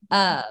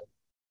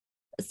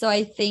 So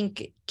I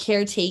think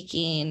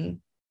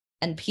caretaking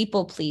and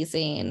people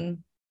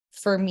pleasing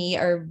for me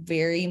are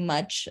very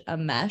much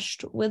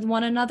enmeshed with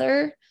one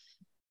another.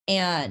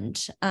 And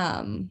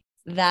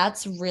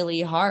that's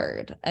really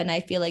hard. And I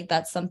feel like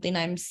that's something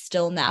I'm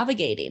still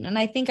navigating. And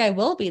I think I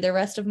will be the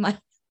rest of my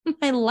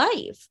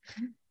life,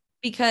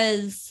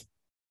 because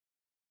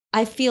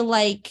I feel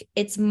like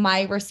it's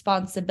my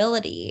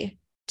responsibility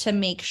to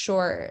make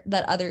sure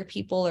that other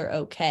people are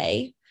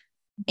okay.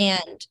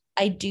 And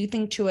I do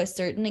think to a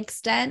certain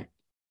extent,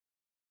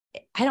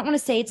 I don't want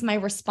to say it's my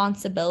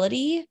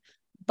responsibility,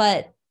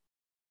 but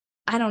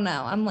I don't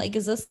know. I'm like,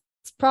 is this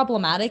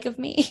problematic of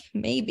me?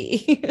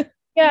 Maybe.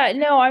 Yeah,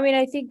 no, I mean,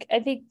 I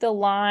think the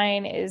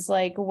line is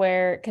like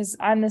where, because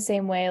I'm the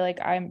same way, like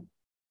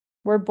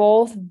we're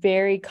both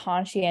very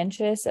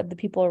conscientious of the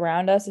people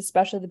around us,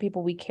 especially the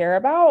people we care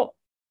about.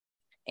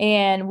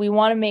 And we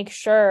want to make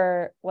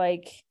sure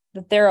like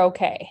that they're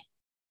okay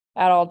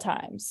at all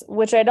times,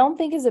 which I don't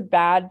think is a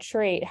bad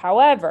trait.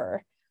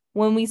 However,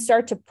 when we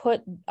start to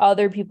put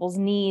other people's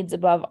needs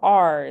above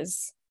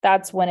ours,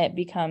 that's when it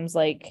becomes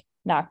like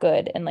not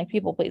good and like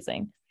people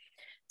pleasing.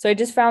 So I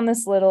just found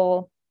this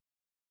literally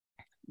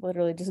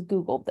just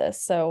Googled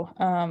this. So,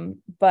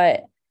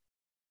 but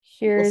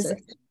here's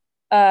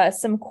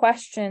some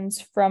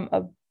questions from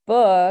a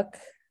book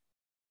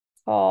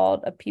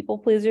called A People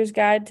Pleaser's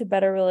Guide to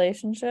Better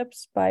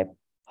Relationships by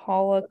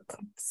Paula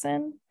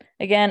Cookson.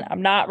 Again,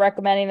 I'm not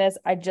recommending this.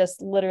 I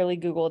just literally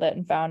Googled it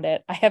and found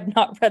it. I have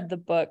not read the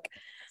book,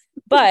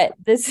 but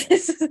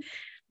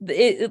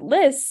it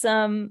lists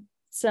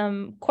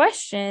some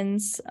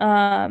questions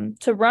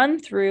to run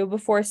through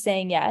before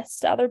saying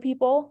yes to other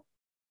people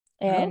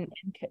and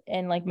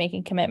like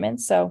making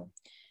commitments. So,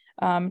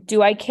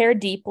 do I care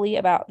deeply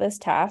about this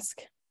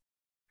task?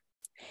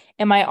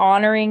 Am I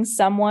honoring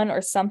someone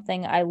or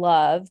something I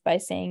love by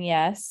saying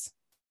yes?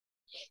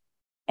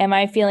 Am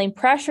I feeling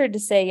pressured to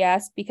say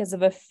yes because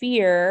of a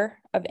fear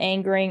of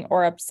angering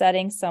or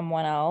upsetting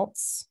someone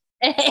else?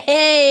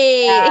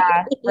 Hey,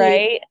 yeah,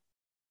 right.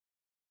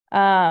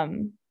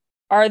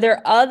 Are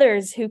there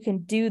others who can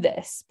do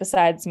this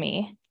besides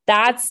me?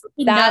 That's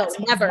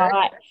never.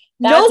 My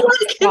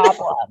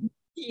problem.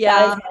 Yeah,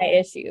 that is my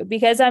issue,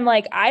 because I'm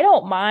like, I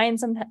don't mind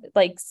sometimes,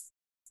 like,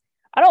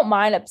 I don't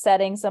mind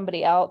upsetting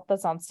somebody else.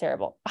 That sounds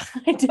terrible.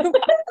 I do mind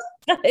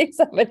upsetting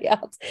somebody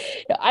else.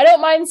 I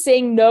don't mind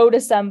saying no to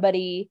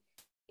somebody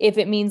if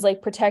it means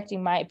like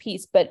protecting my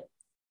peace, but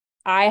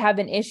I have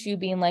an issue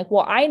being like,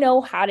 well, I know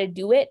how to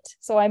do it,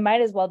 so I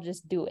might as well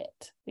just do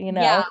it, you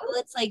know? Yeah, well,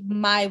 it's like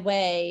my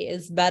way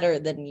is better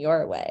than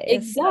your way.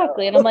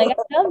 Exactly. So. And I'm like,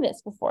 I've done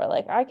this before.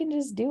 Like, I can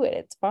just do it.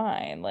 It's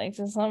fine. Like,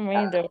 just let me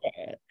do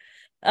it.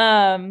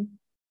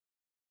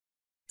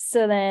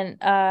 So then,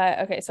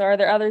 okay, so are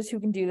there others who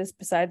can do this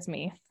besides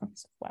me?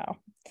 Wow.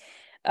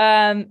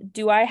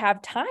 Do I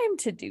have time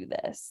to do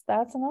this?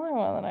 That's another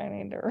one that I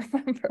need to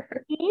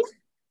remember.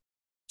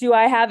 Do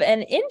I have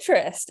an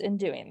interest in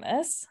doing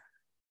this?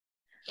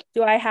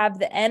 Do I have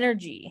the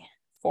energy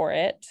for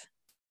it?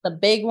 The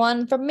big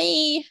one for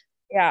me.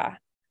 Yeah.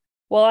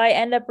 Will I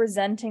end up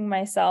resenting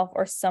myself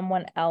or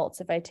someone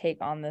else if I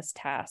take on this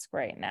task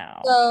right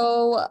now?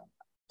 So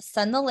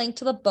send the link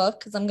to the book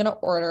because I'm going to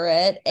order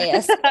it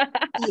ASAP.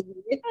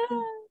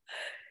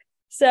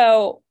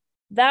 So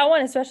that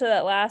one, especially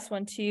that last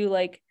one too,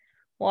 like,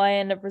 will I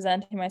end up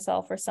resenting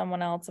myself or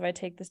someone else if I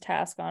take this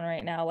task on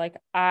right now? Like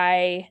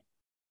I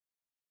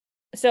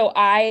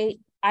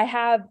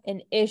have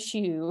an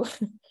issue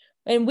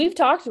and we've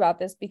talked about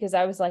this because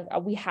I was like,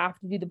 we have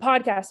to do the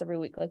podcast every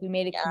week. Like we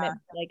made a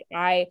commitment.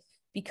 Like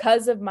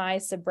because of my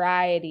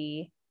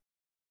sobriety,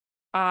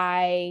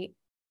 I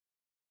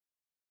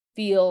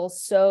feel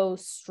so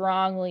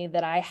strongly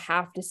that I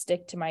have to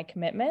stick to my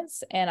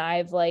commitments. And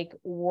I've like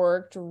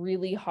worked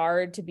really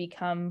hard to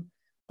become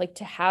like,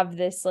 to have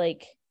this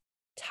like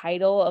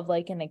title of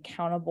like an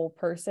accountable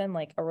person,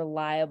 like a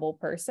reliable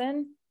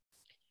person.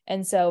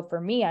 And so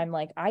for me, I'm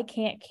like, I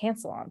can't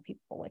cancel on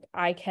people. Like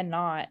I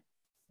cannot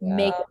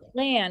make a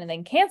plan and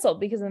then cancel,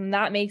 because then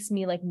that makes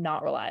me like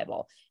not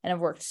reliable. And I've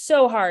worked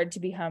so hard to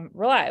become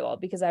reliable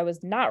because I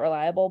was not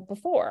reliable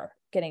before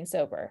getting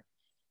sober.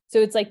 So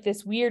it's like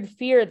this weird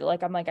fear that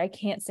like, I'm like, I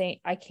can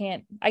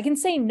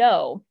say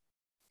no,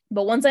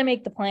 but once I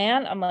make the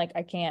plan, I'm like,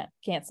 I can't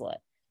cancel it.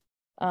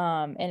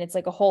 And it's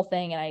like a whole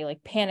thing and I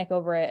like panic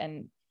over it.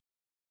 And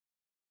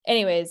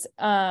anyways,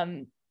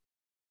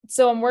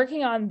 so I'm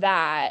working on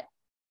that,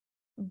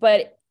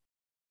 but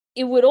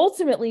it would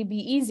ultimately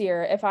be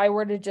easier if I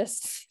were to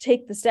just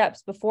take the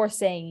steps before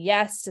saying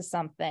yes to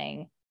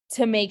something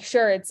to make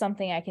sure it's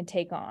something I can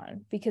take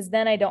on, because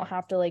then I don't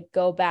have to like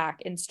go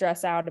back and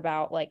stress out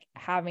about like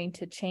having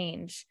to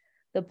change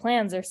the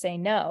plans or say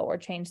no or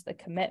change the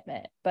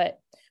commitment, but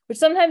which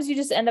sometimes you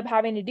just end up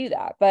having to do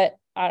that. But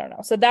I don't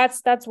know. So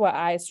that's what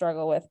I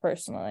struggle with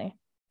personally.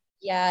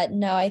 Yeah,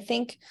 no, I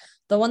think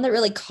the one that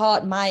really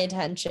caught my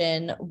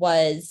attention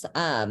was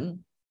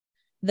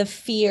the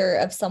fear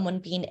of someone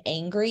being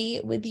angry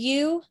with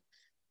you,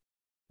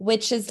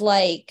 which is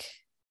like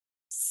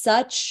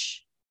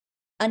such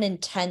an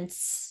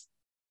intense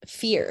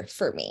fear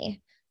for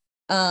me.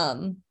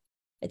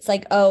 It's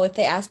like, oh, if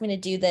they ask me to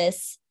do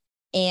this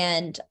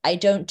and I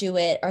don't do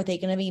it, are they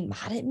going to be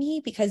mad at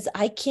me? Because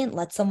I can't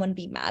let someone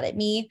be mad at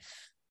me.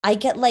 I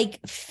get like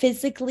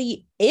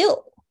physically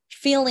ill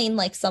feeling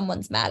like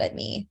someone's mad at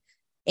me.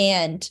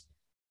 And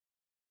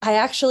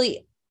I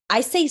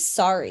say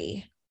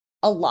sorry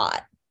a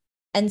lot.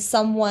 And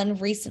someone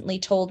recently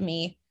told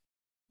me,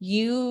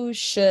 you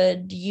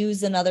should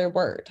use another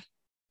word,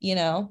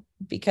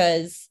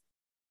 because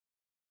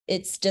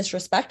it's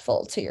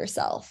disrespectful to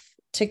yourself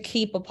to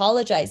keep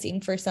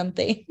apologizing for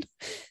something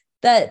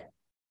that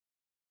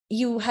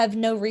you have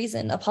no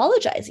reason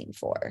apologizing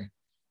for.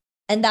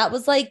 And that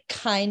was like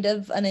kind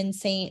of an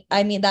insane,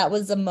 that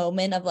was a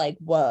moment of like,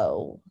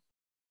 whoa,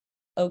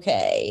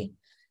 okay.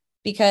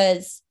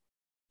 Because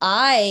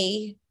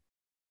I've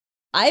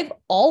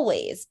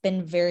always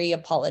been very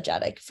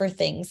apologetic for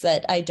things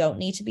that I don't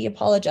need to be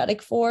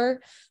apologetic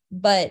for,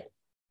 but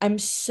I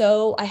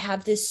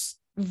have this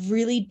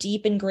really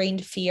deep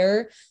ingrained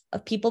fear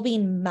of people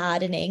being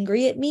mad and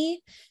angry at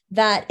me,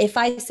 that if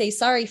I say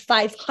sorry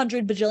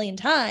 500 bajillion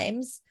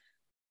times,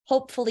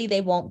 hopefully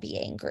they won't be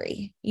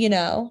angry,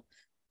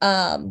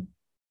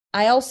 I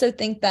also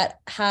think that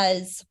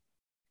has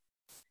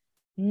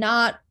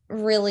not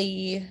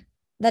been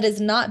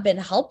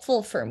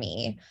helpful for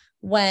me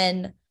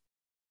when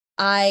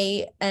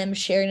I am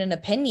sharing an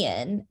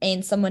opinion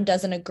and someone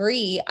doesn't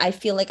agree. I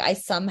feel like I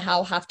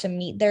somehow have to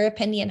meet their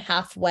opinion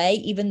halfway,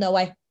 even though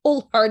I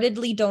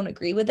wholeheartedly don't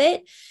agree with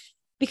it,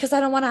 because I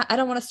don't want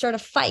to start a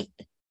fight.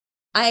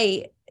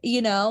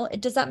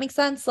 Does that make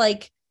sense?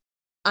 Like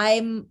I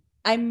don't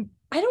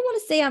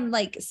want to say I'm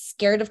like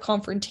scared of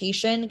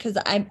confrontation, because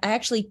I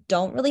actually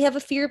don't really have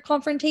a fear of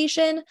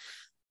confrontation,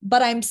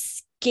 but I'm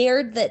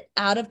scared that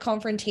out of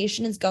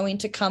confrontation is going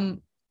to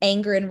come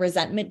anger and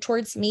resentment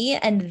towards me.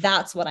 And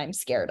that's what I'm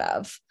scared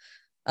of.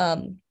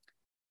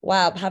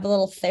 Wow. Have a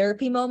little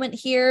therapy moment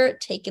here,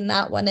 taking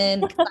that one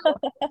in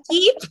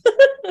deep.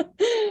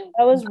 That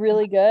was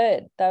really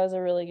good. That was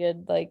a really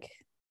good, like,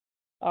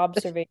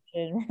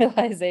 observation,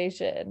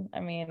 realization.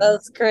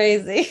 That's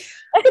crazy.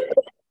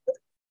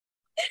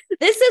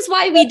 This is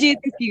why we do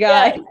this, you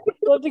guys. Yeah,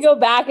 we'll have to go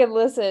back and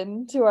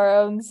listen to our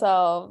own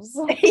selves.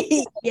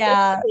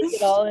 Yeah. Take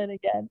it all in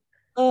again.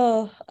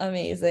 Oh,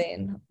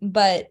 amazing.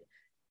 But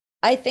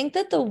I think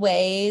that the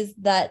ways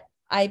that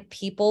I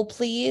people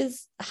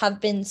please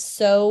have been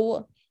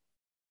so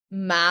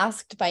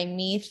masked by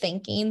me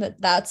thinking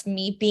that that's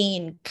me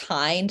being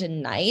kind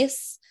and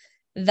nice,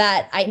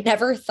 that I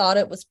never thought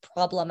it was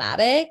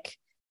problematic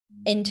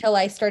until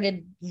I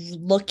started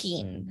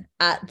looking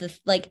at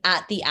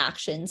the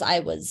actions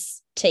I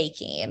was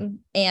taking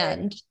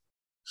and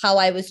how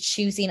I was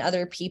choosing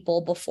other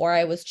people before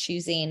I was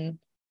choosing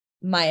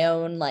my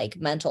own like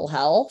mental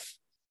health.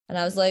 And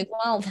I was like,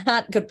 well,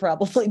 that could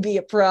probably be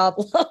a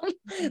problem.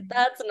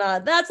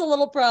 That's a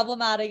little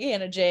problematic,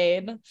 Hannah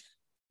Jane.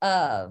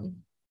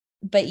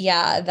 But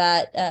yeah,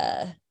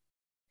 that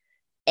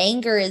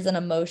anger is an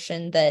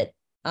emotion that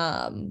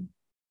I'm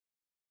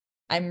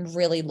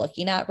really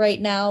looking at right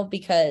now,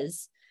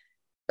 because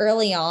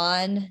early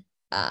on,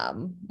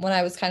 when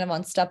I was kind of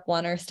on step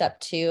 1 or step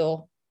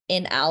 2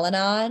 in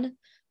Al-Anon,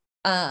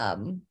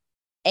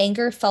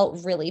 anger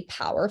felt really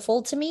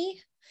powerful to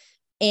me.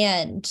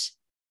 And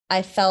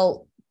I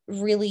felt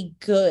really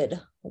good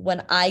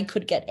when I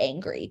could get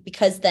angry,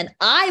 because then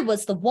I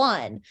was the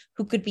one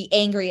who could be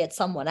angry at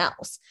someone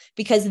else,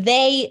 because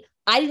I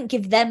didn't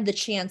give them the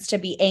chance to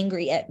be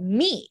angry at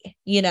me,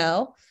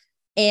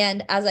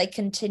 And as I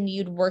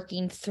continued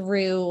working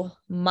through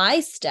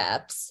my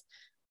steps,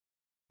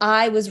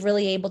 I was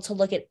really able to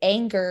look at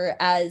anger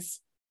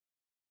as,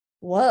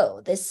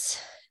 whoa,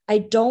 I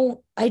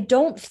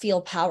don't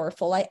feel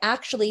powerful. I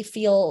actually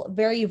feel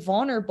very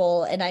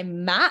vulnerable, and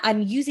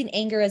I'm using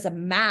anger as a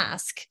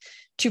mask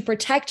to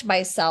protect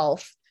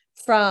myself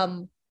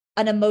from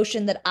an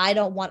emotion that I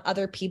don't want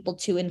other people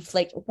to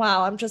inflict.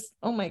 Wow,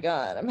 oh my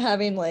God, I'm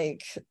having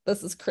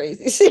this is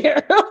crazy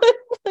here.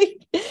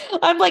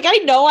 I'm like, I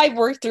know I've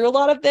worked through a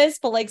lot of this,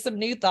 but some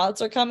new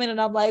thoughts are coming, and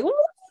I'm like,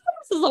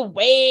 this is a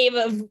wave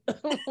of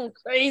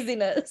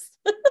craziness.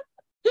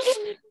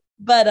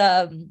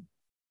 But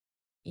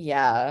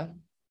yeah,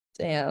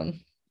 damn,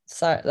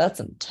 sorry, that's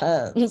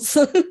intense.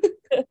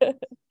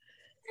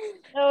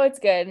 No, it's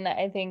good. And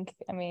I think,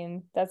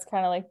 that's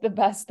kind of the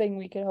best thing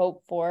we could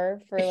hope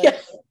for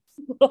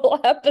little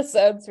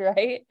episodes,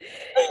 right?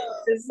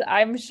 Because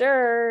I'm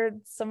sure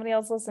somebody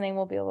else listening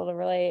will be able to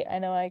relate. I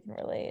know I can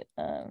relate.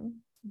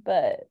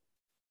 But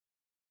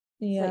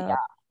yeah,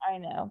 I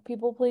know.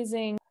 People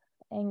pleasing,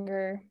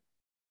 anger,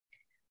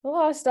 a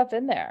lot of stuff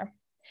in there.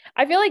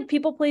 I feel like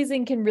people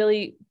pleasing can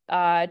really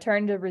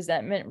turn to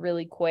resentment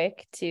really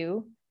quick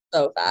too.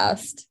 So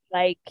fast.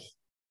 Like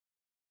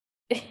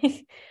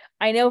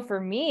I know for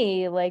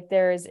me, like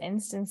there's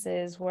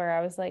instances where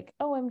I was like,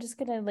 oh, I'm just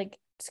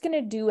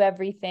gonna do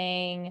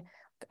everything.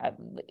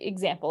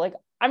 Example, like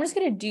I'm just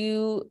gonna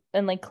do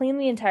and like clean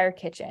the entire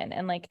kitchen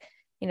and like,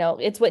 you know,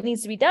 it's what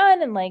needs to be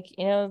done and like,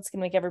 you know, it's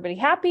gonna make everybody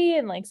happy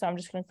and like so I'm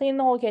just gonna clean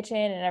the whole kitchen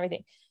and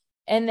everything.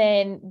 And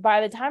then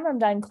by the time I'm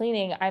done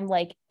cleaning, I'm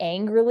like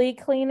angrily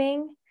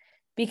cleaning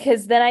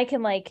because then I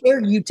can like,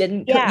 Where you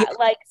didn't,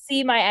 like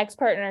see my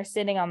ex-partner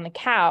sitting on the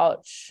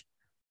couch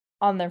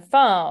on their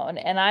phone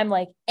and I'm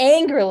like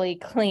angrily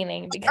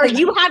cleaning because are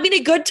you having a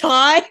good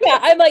time? Yeah,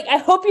 I'm like, I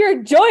hope you're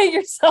enjoying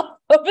yourself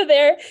over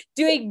there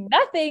doing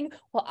nothing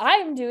while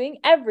I'm doing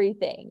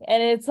everything.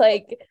 And it's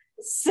like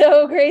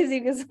so crazy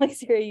because like,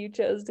 Sarah, you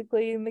chose to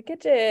clean the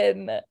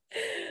kitchen.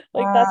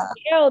 Like that's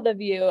proud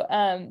of you.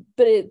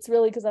 But it's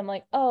really because I'm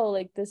like, oh,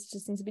 like this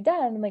just needs to be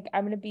done. And like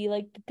I'm gonna be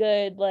like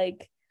good,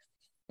 like,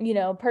 you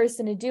know,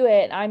 person to do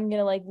it. I'm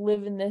gonna like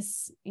live in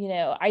this, you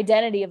know,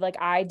 identity of like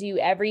I do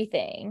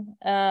everything.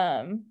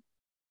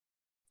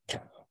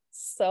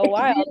 So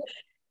wild.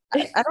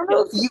 I don't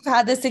know if you've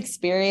had this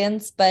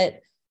experience, but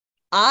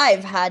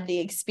I've had the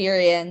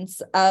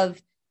experience of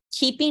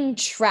keeping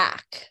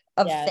track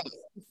of things.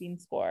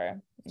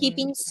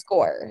 Keeping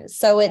score.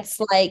 So it's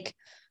like,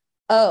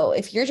 oh,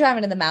 if you're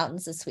driving to the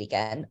mountains this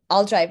weekend,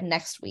 I'll drive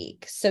next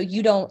week. So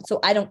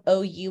I don't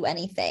owe you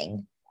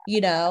anything,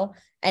 you know?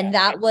 And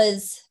that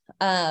was,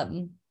 I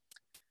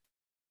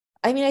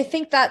mean, I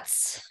think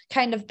that's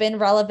kind of been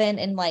relevant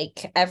in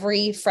like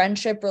every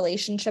friendship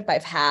relationship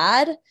I've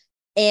had.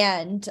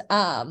 And,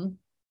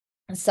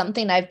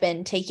 something I've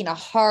been taking a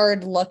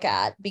hard look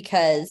at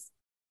because,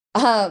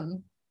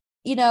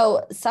 you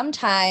know,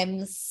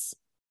 sometimes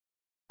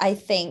I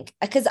think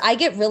because I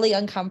get really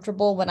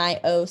uncomfortable when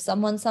I owe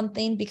someone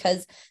something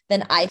because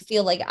then I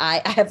feel like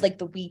I have like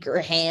the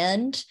weaker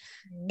hand.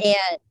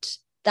 And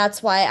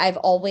that's why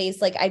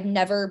I've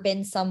never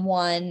been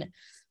someone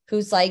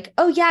who's like,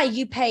 oh yeah,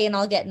 you pay and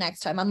I'll get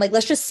next time. I'm like,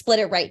 let's just split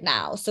it right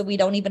now. So we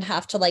don't even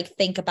have to like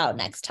think about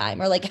next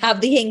time or like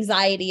have the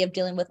anxiety of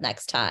dealing with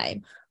next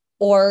time.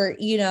 Or,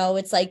 you know,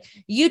 it's like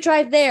you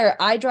drive there,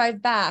 I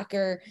drive back,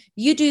 or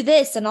you do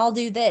this and I'll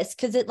do this.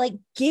 Cause it like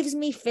gives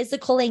me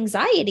physical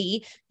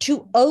anxiety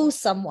to owe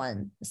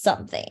someone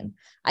something.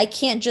 I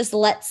can't just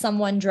let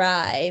someone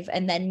drive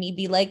and then me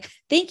be like,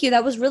 thank you.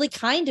 That was really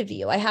kind of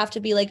you. I have to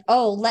be like,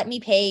 oh, let me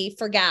pay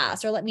for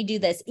gas or let me do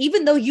this,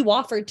 even though you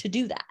offered to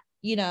do that,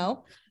 you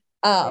know?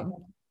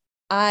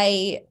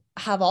 I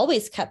have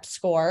always kept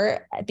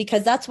score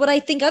because that's what I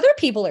think other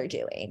people are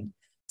doing.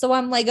 So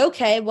I'm like,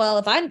 okay, well,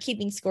 if I'm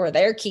keeping score,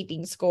 they're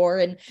keeping score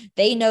and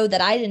they know that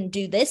I didn't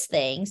do this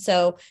thing.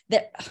 So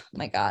that, oh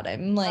my God,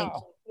 I'm like,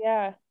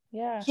 yeah,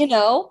 you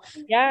know?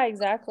 Yeah,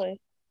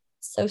 exactly.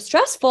 So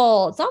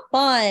stressful. It's not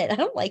fun. I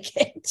don't like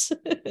it.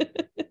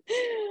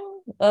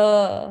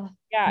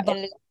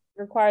 It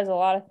requires a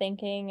lot of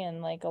thinking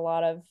and like a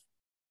lot of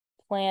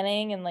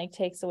planning and like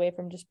takes away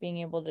from just being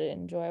able to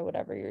enjoy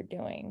whatever you're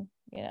doing,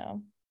 you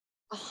know?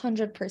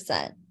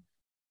 100%.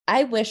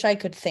 I wish I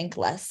could think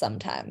less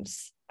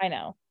sometimes. I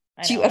know.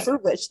 Do you ever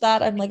wish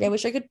that? I'm like, I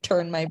wish I could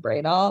turn my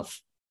brain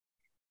off.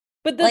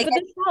 But this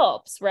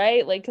helps,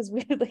 right? Like, because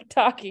we're like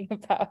talking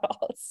about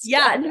all this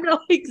stuff. No,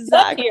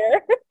 exactly.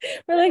 Here.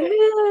 We're like,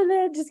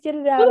 no, just get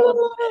it out a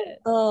little bit.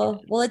 Oh,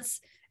 well,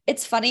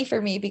 it's funny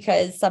for me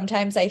because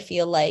sometimes I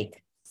feel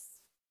like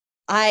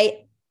I'm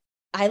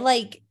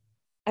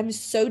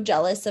so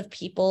jealous of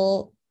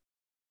people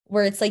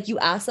where it's like you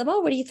ask them,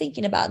 oh, what are you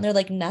thinking about? And they're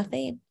like,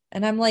 nothing.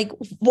 And I'm like,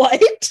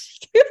 what?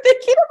 You're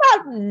thinking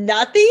about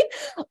nothing?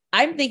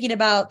 I'm thinking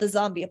about the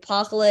zombie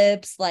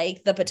apocalypse,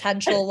 like the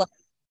potential,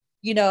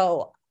 you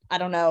know, I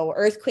don't know,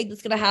 earthquake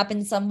that's going to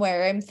happen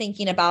somewhere. I'm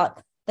thinking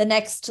about the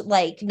next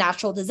like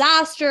natural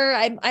disaster.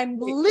 I'm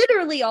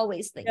literally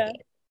always thinking. Yeah.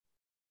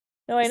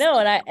 No, I know.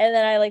 And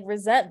then I like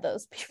resent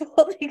those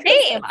people.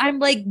 Same. I'm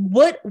like,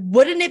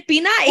 wouldn't it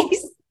be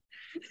nice?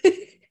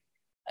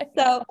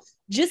 So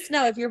just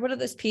know if you're one of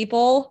those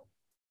people,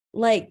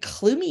 like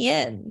clue me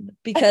in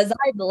because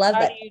I'd love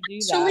that.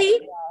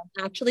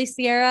 Actually,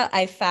 Sierra,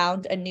 I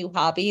found a new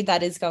hobby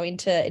that is going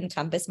to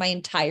encompass my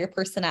entire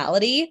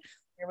personality,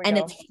 and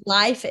it's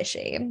fly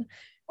fishing.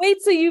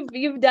 Wait, so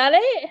you've done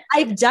it?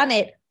 I've done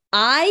it.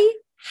 I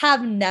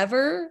have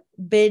never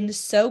been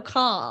so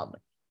calm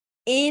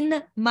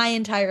in my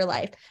entire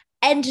life.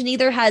 And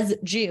neither has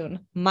June,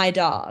 my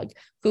dog,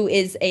 who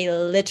is a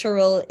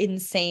literal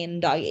insane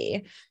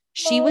doggy.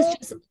 She was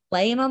just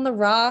laying on the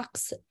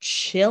rocks,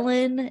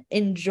 chilling,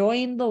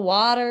 enjoying the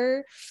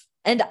water.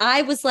 And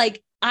I was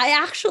like, I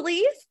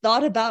actually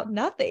thought about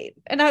nothing.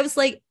 And I was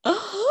like,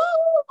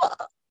 oh,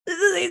 this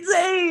is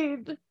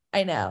insane.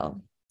 I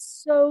know.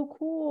 So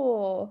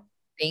cool.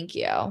 Thank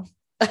you. I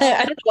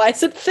don't know why I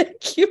said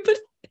thank you, but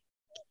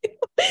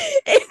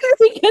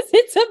Because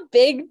it's a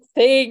big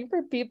thing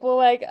for people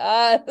like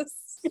us.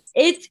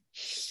 It's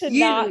to huge.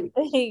 not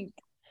think.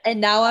 And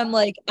now I'm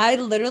like, I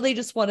literally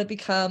just want to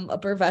become a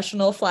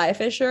professional fly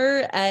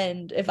fisher.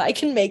 And if I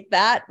can make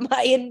that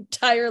my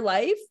entire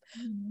life,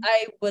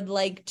 I would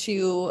like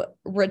to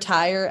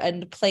retire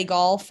and play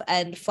golf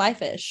and fly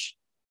fish.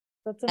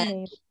 That's amazing.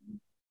 And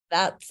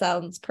that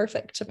sounds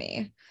perfect to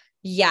me.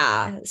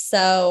 Yeah.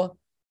 So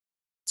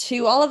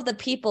to all of the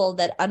people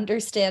that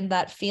understand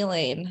that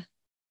feeling,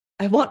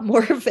 I want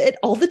more of it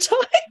all the time.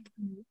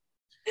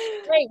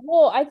 Right.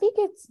 Well, I think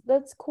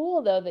that's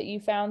cool though that you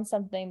found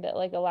something that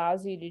like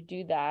allows you to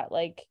do that.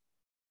 Like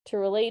to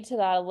relate to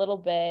that a little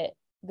bit,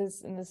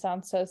 this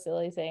sounds so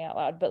silly saying out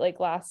loud, but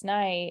like last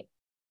night,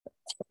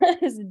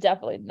 this is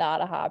definitely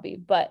not a hobby,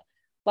 but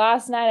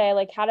last night I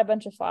like had a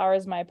bunch of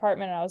flowers in my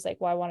apartment and I was like,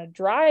 well, I want to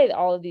dry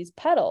all of these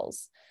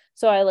petals.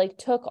 So I like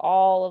took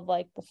all of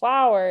like the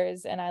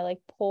flowers and I like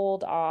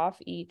pulled off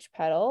each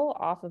petal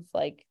off of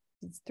like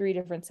 3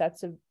 different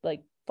sets of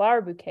like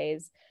flower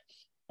bouquets.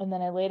 And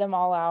then I laid them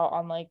all out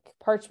on like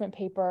parchment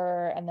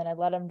paper and then I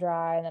let them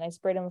dry and then I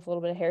sprayed them with a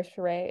little bit of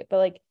hairspray. But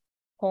like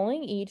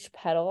pulling each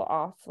petal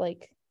off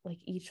like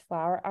each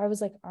flower, I was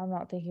like, I'm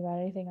not thinking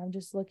about anything. I'm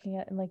just looking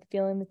at and like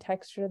feeling the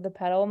texture of the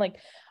petal. And like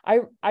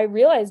I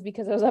realized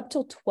because I was up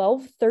till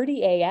 12:30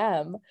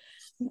 a.m.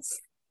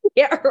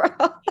 Yeah,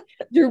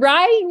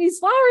 drying these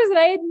flowers and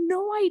I had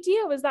no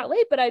idea it was that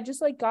late, but I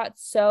just like got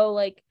so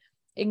like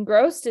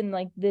engrossed in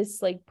like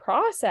this like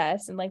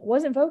process and like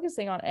wasn't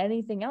focusing on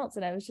anything else.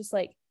 And I was just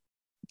like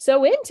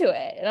so into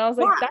it. And I was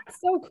like, that's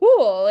so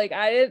cool. Like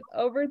I didn't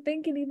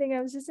overthink anything.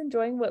 I was just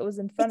enjoying what was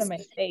in front of my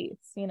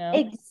face, you know?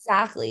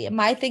 Exactly.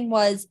 My thing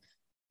was,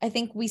 I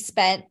think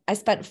I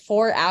spent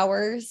 4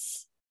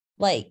 hours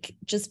like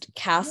just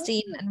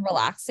casting and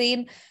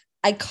relaxing.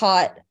 I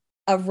caught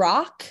a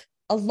rock,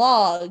 a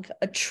log,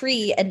 a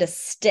tree, and a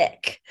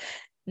stick.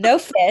 No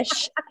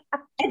fish.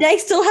 And I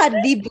still had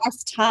the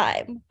best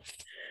time.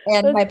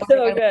 And my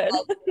boyfriend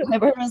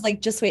was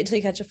like, just wait till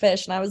you catch a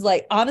fish. And I was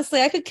like,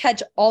 honestly, I could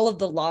catch all of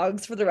the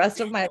logs for the rest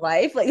of my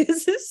life. Like,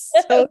 this is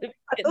so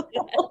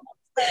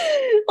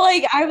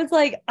like, I was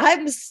like,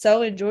 I'm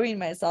so enjoying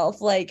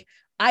myself. Like,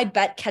 I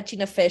bet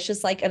catching a fish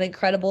is like an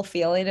incredible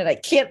feeling. And I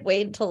can't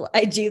wait until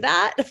I do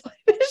that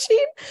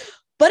fishing.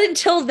 But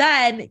until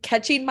then,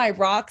 catching my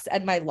rocks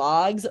and my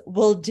logs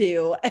will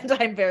do. And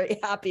I'm very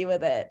happy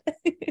with it.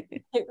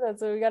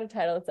 That's what we got to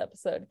title this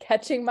episode.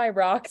 Catching my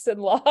rocks and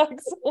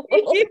logs.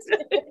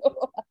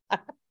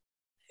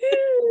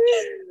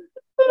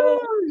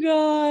 Oh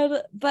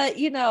God. But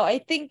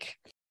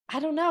I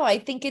don't know. I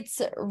think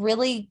it's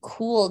really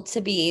cool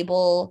to be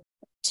able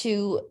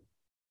to,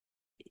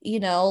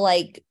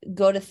 like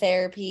go to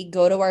therapy,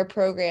 go to our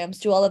programs,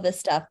 do all of this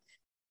stuff.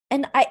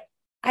 And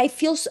I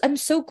feel I'm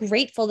so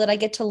grateful that I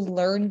get to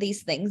learn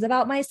these things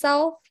about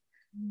myself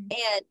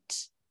and,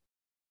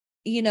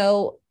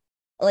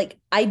 like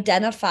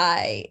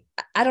identify.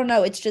 I don't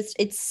know.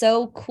 It's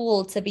so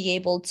cool to be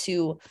able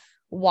to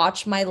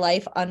watch my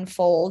life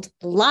unfold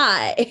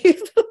live,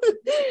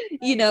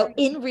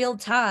 in real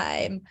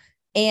time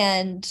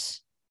and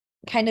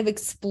kind of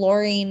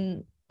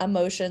exploring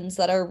emotions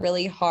that are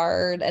really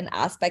hard and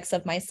aspects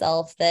of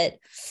myself that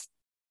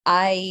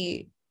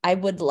I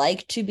would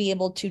like to be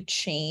able to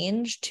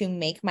change to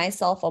make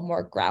myself a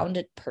more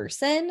grounded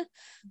person.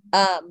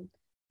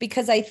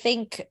 Because I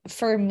think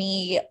for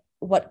me,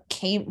 what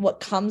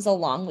comes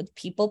along with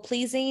people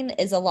pleasing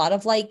is a lot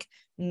of like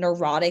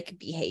neurotic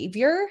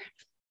behavior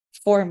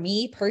for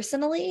me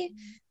personally,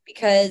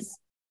 because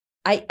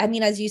I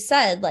mean, as you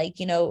said, like,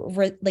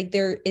 like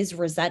there is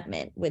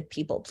resentment with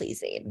people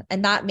pleasing,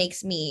 and that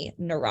makes me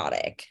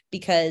neurotic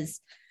because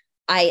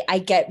I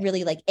get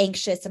really like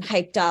anxious and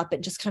hyped up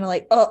and just kind of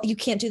like, oh, you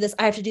can't do this.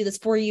 I have to do this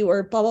for you,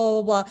 or blah,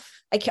 blah, blah, blah.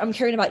 I'm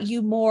caring about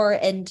you more.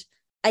 And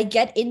I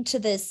get into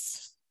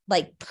this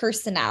like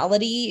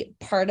personality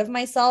part of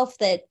myself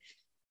that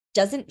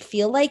doesn't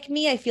feel like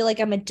me. I feel like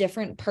I'm a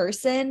different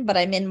person, but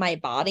I'm in my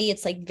body.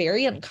 It's like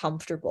very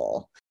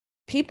uncomfortable.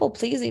 People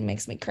pleasing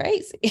makes me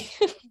crazy.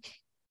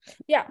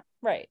 Yeah,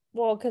 right.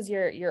 Well, because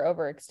you're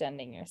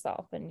overextending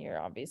yourself and you're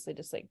obviously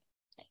just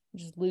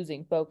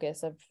losing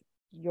focus of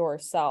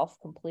yourself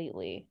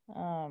completely.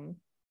 I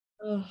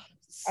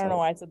don't know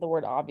why I said the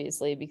word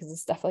obviously, because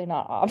it's definitely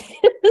not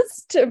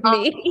obvious to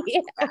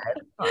me.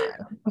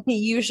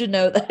 You should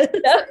know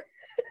that.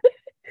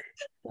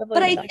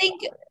 But I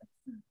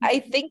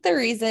think the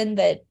reason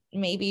that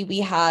maybe we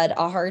had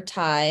a hard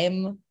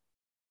time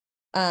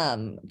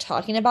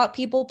talking about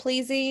people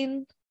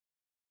pleasing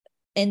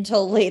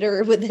until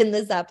later within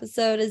this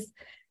episode is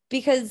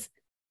because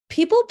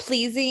people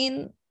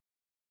pleasing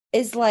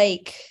is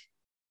like,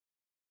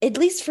 at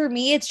least for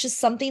me, it's just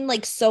something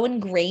like so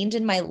ingrained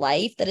in my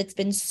life that it's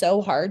been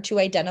so hard to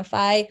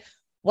identify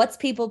what's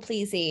people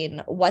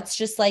pleasing, what's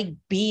just like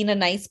being a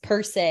nice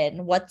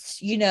person, what's,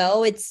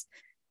 it's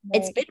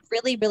been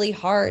really, really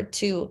hard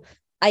to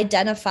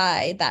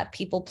identify that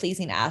people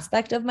pleasing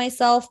aspect of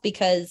myself,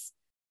 because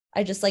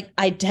I just like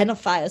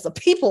identify as a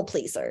people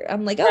pleaser.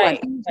 I'm like, oh,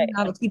 I'm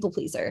not a people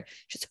pleaser,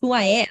 just who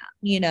I am,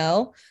 you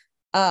know?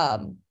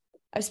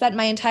 I've spent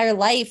my entire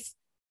life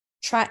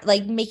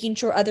making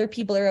sure other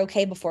people are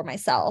okay before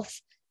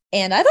myself.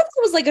 And I thought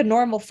that was like a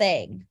normal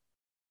thing.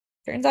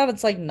 Turns out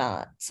it's like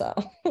not. So,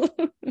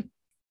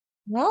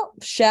 well,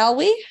 shall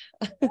we?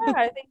 Yeah,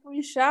 I think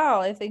we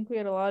shall. I think we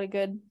had a lot of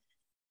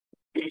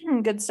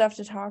good stuff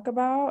to talk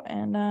about,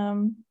 and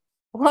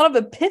a lot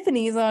of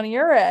epiphanies on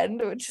your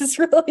end, which is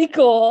really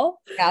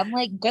cool. Yeah, I'm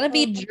like gonna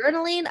be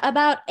journaling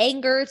about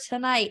anger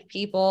tonight,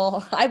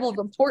 people. I will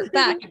report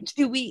back in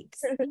 2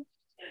 weeks.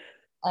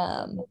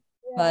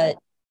 But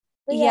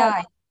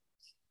yeah,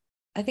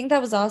 I think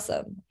that was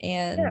awesome,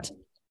 and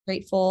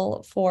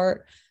grateful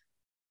for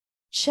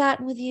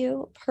chatting with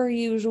you per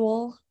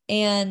usual,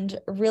 and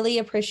really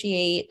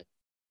appreciate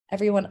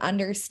everyone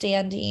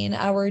understanding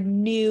our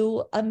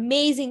new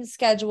amazing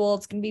schedule.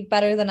 It's gonna be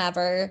better than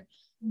ever.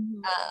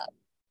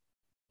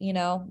 You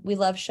know, we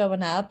love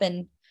showing up,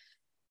 and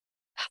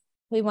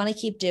we want to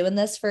keep doing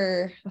this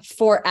for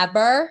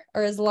forever,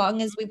 or as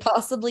long as we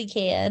possibly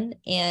can.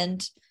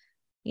 And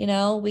you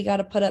know, we got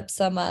to put up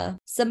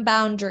some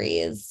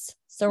boundaries,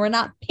 so we're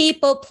not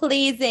people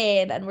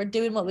pleasing, and we're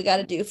doing what we got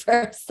to do for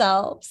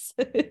ourselves.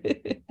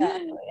 Exactly.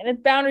 And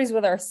it's boundaries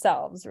with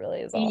ourselves,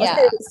 really, is all. Yeah,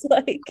 it's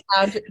like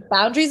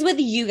boundaries with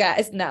you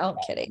guys. No, I'm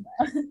kidding.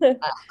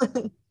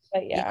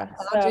 But yeah,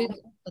 boundaries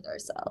with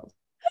ourselves.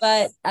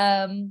 But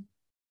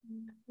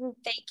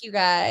thank you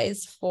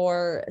guys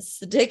for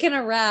sticking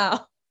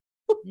around.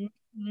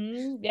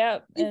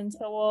 Yep. And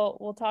so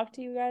we'll talk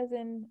to you guys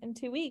in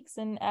 2 weeks.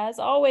 And as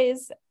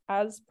always,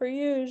 as per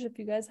usual, if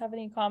you guys have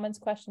any comments,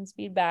 questions,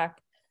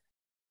 feedback,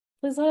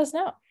 please let us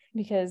know,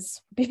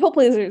 because people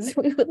pleasers,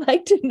 we would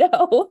like to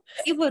know.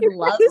 We would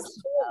love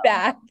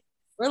feedback.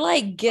 We're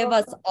like, give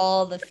us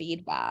all the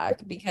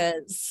feedback,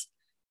 because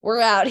we're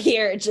out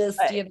here just,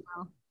 you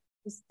know,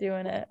 just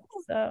doing it.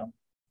 So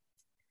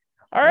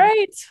all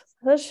right,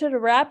 that should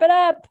wrap it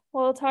up.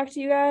 We'll talk to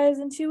you guys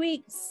in 2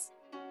 weeks.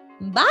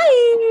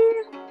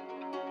 Bye.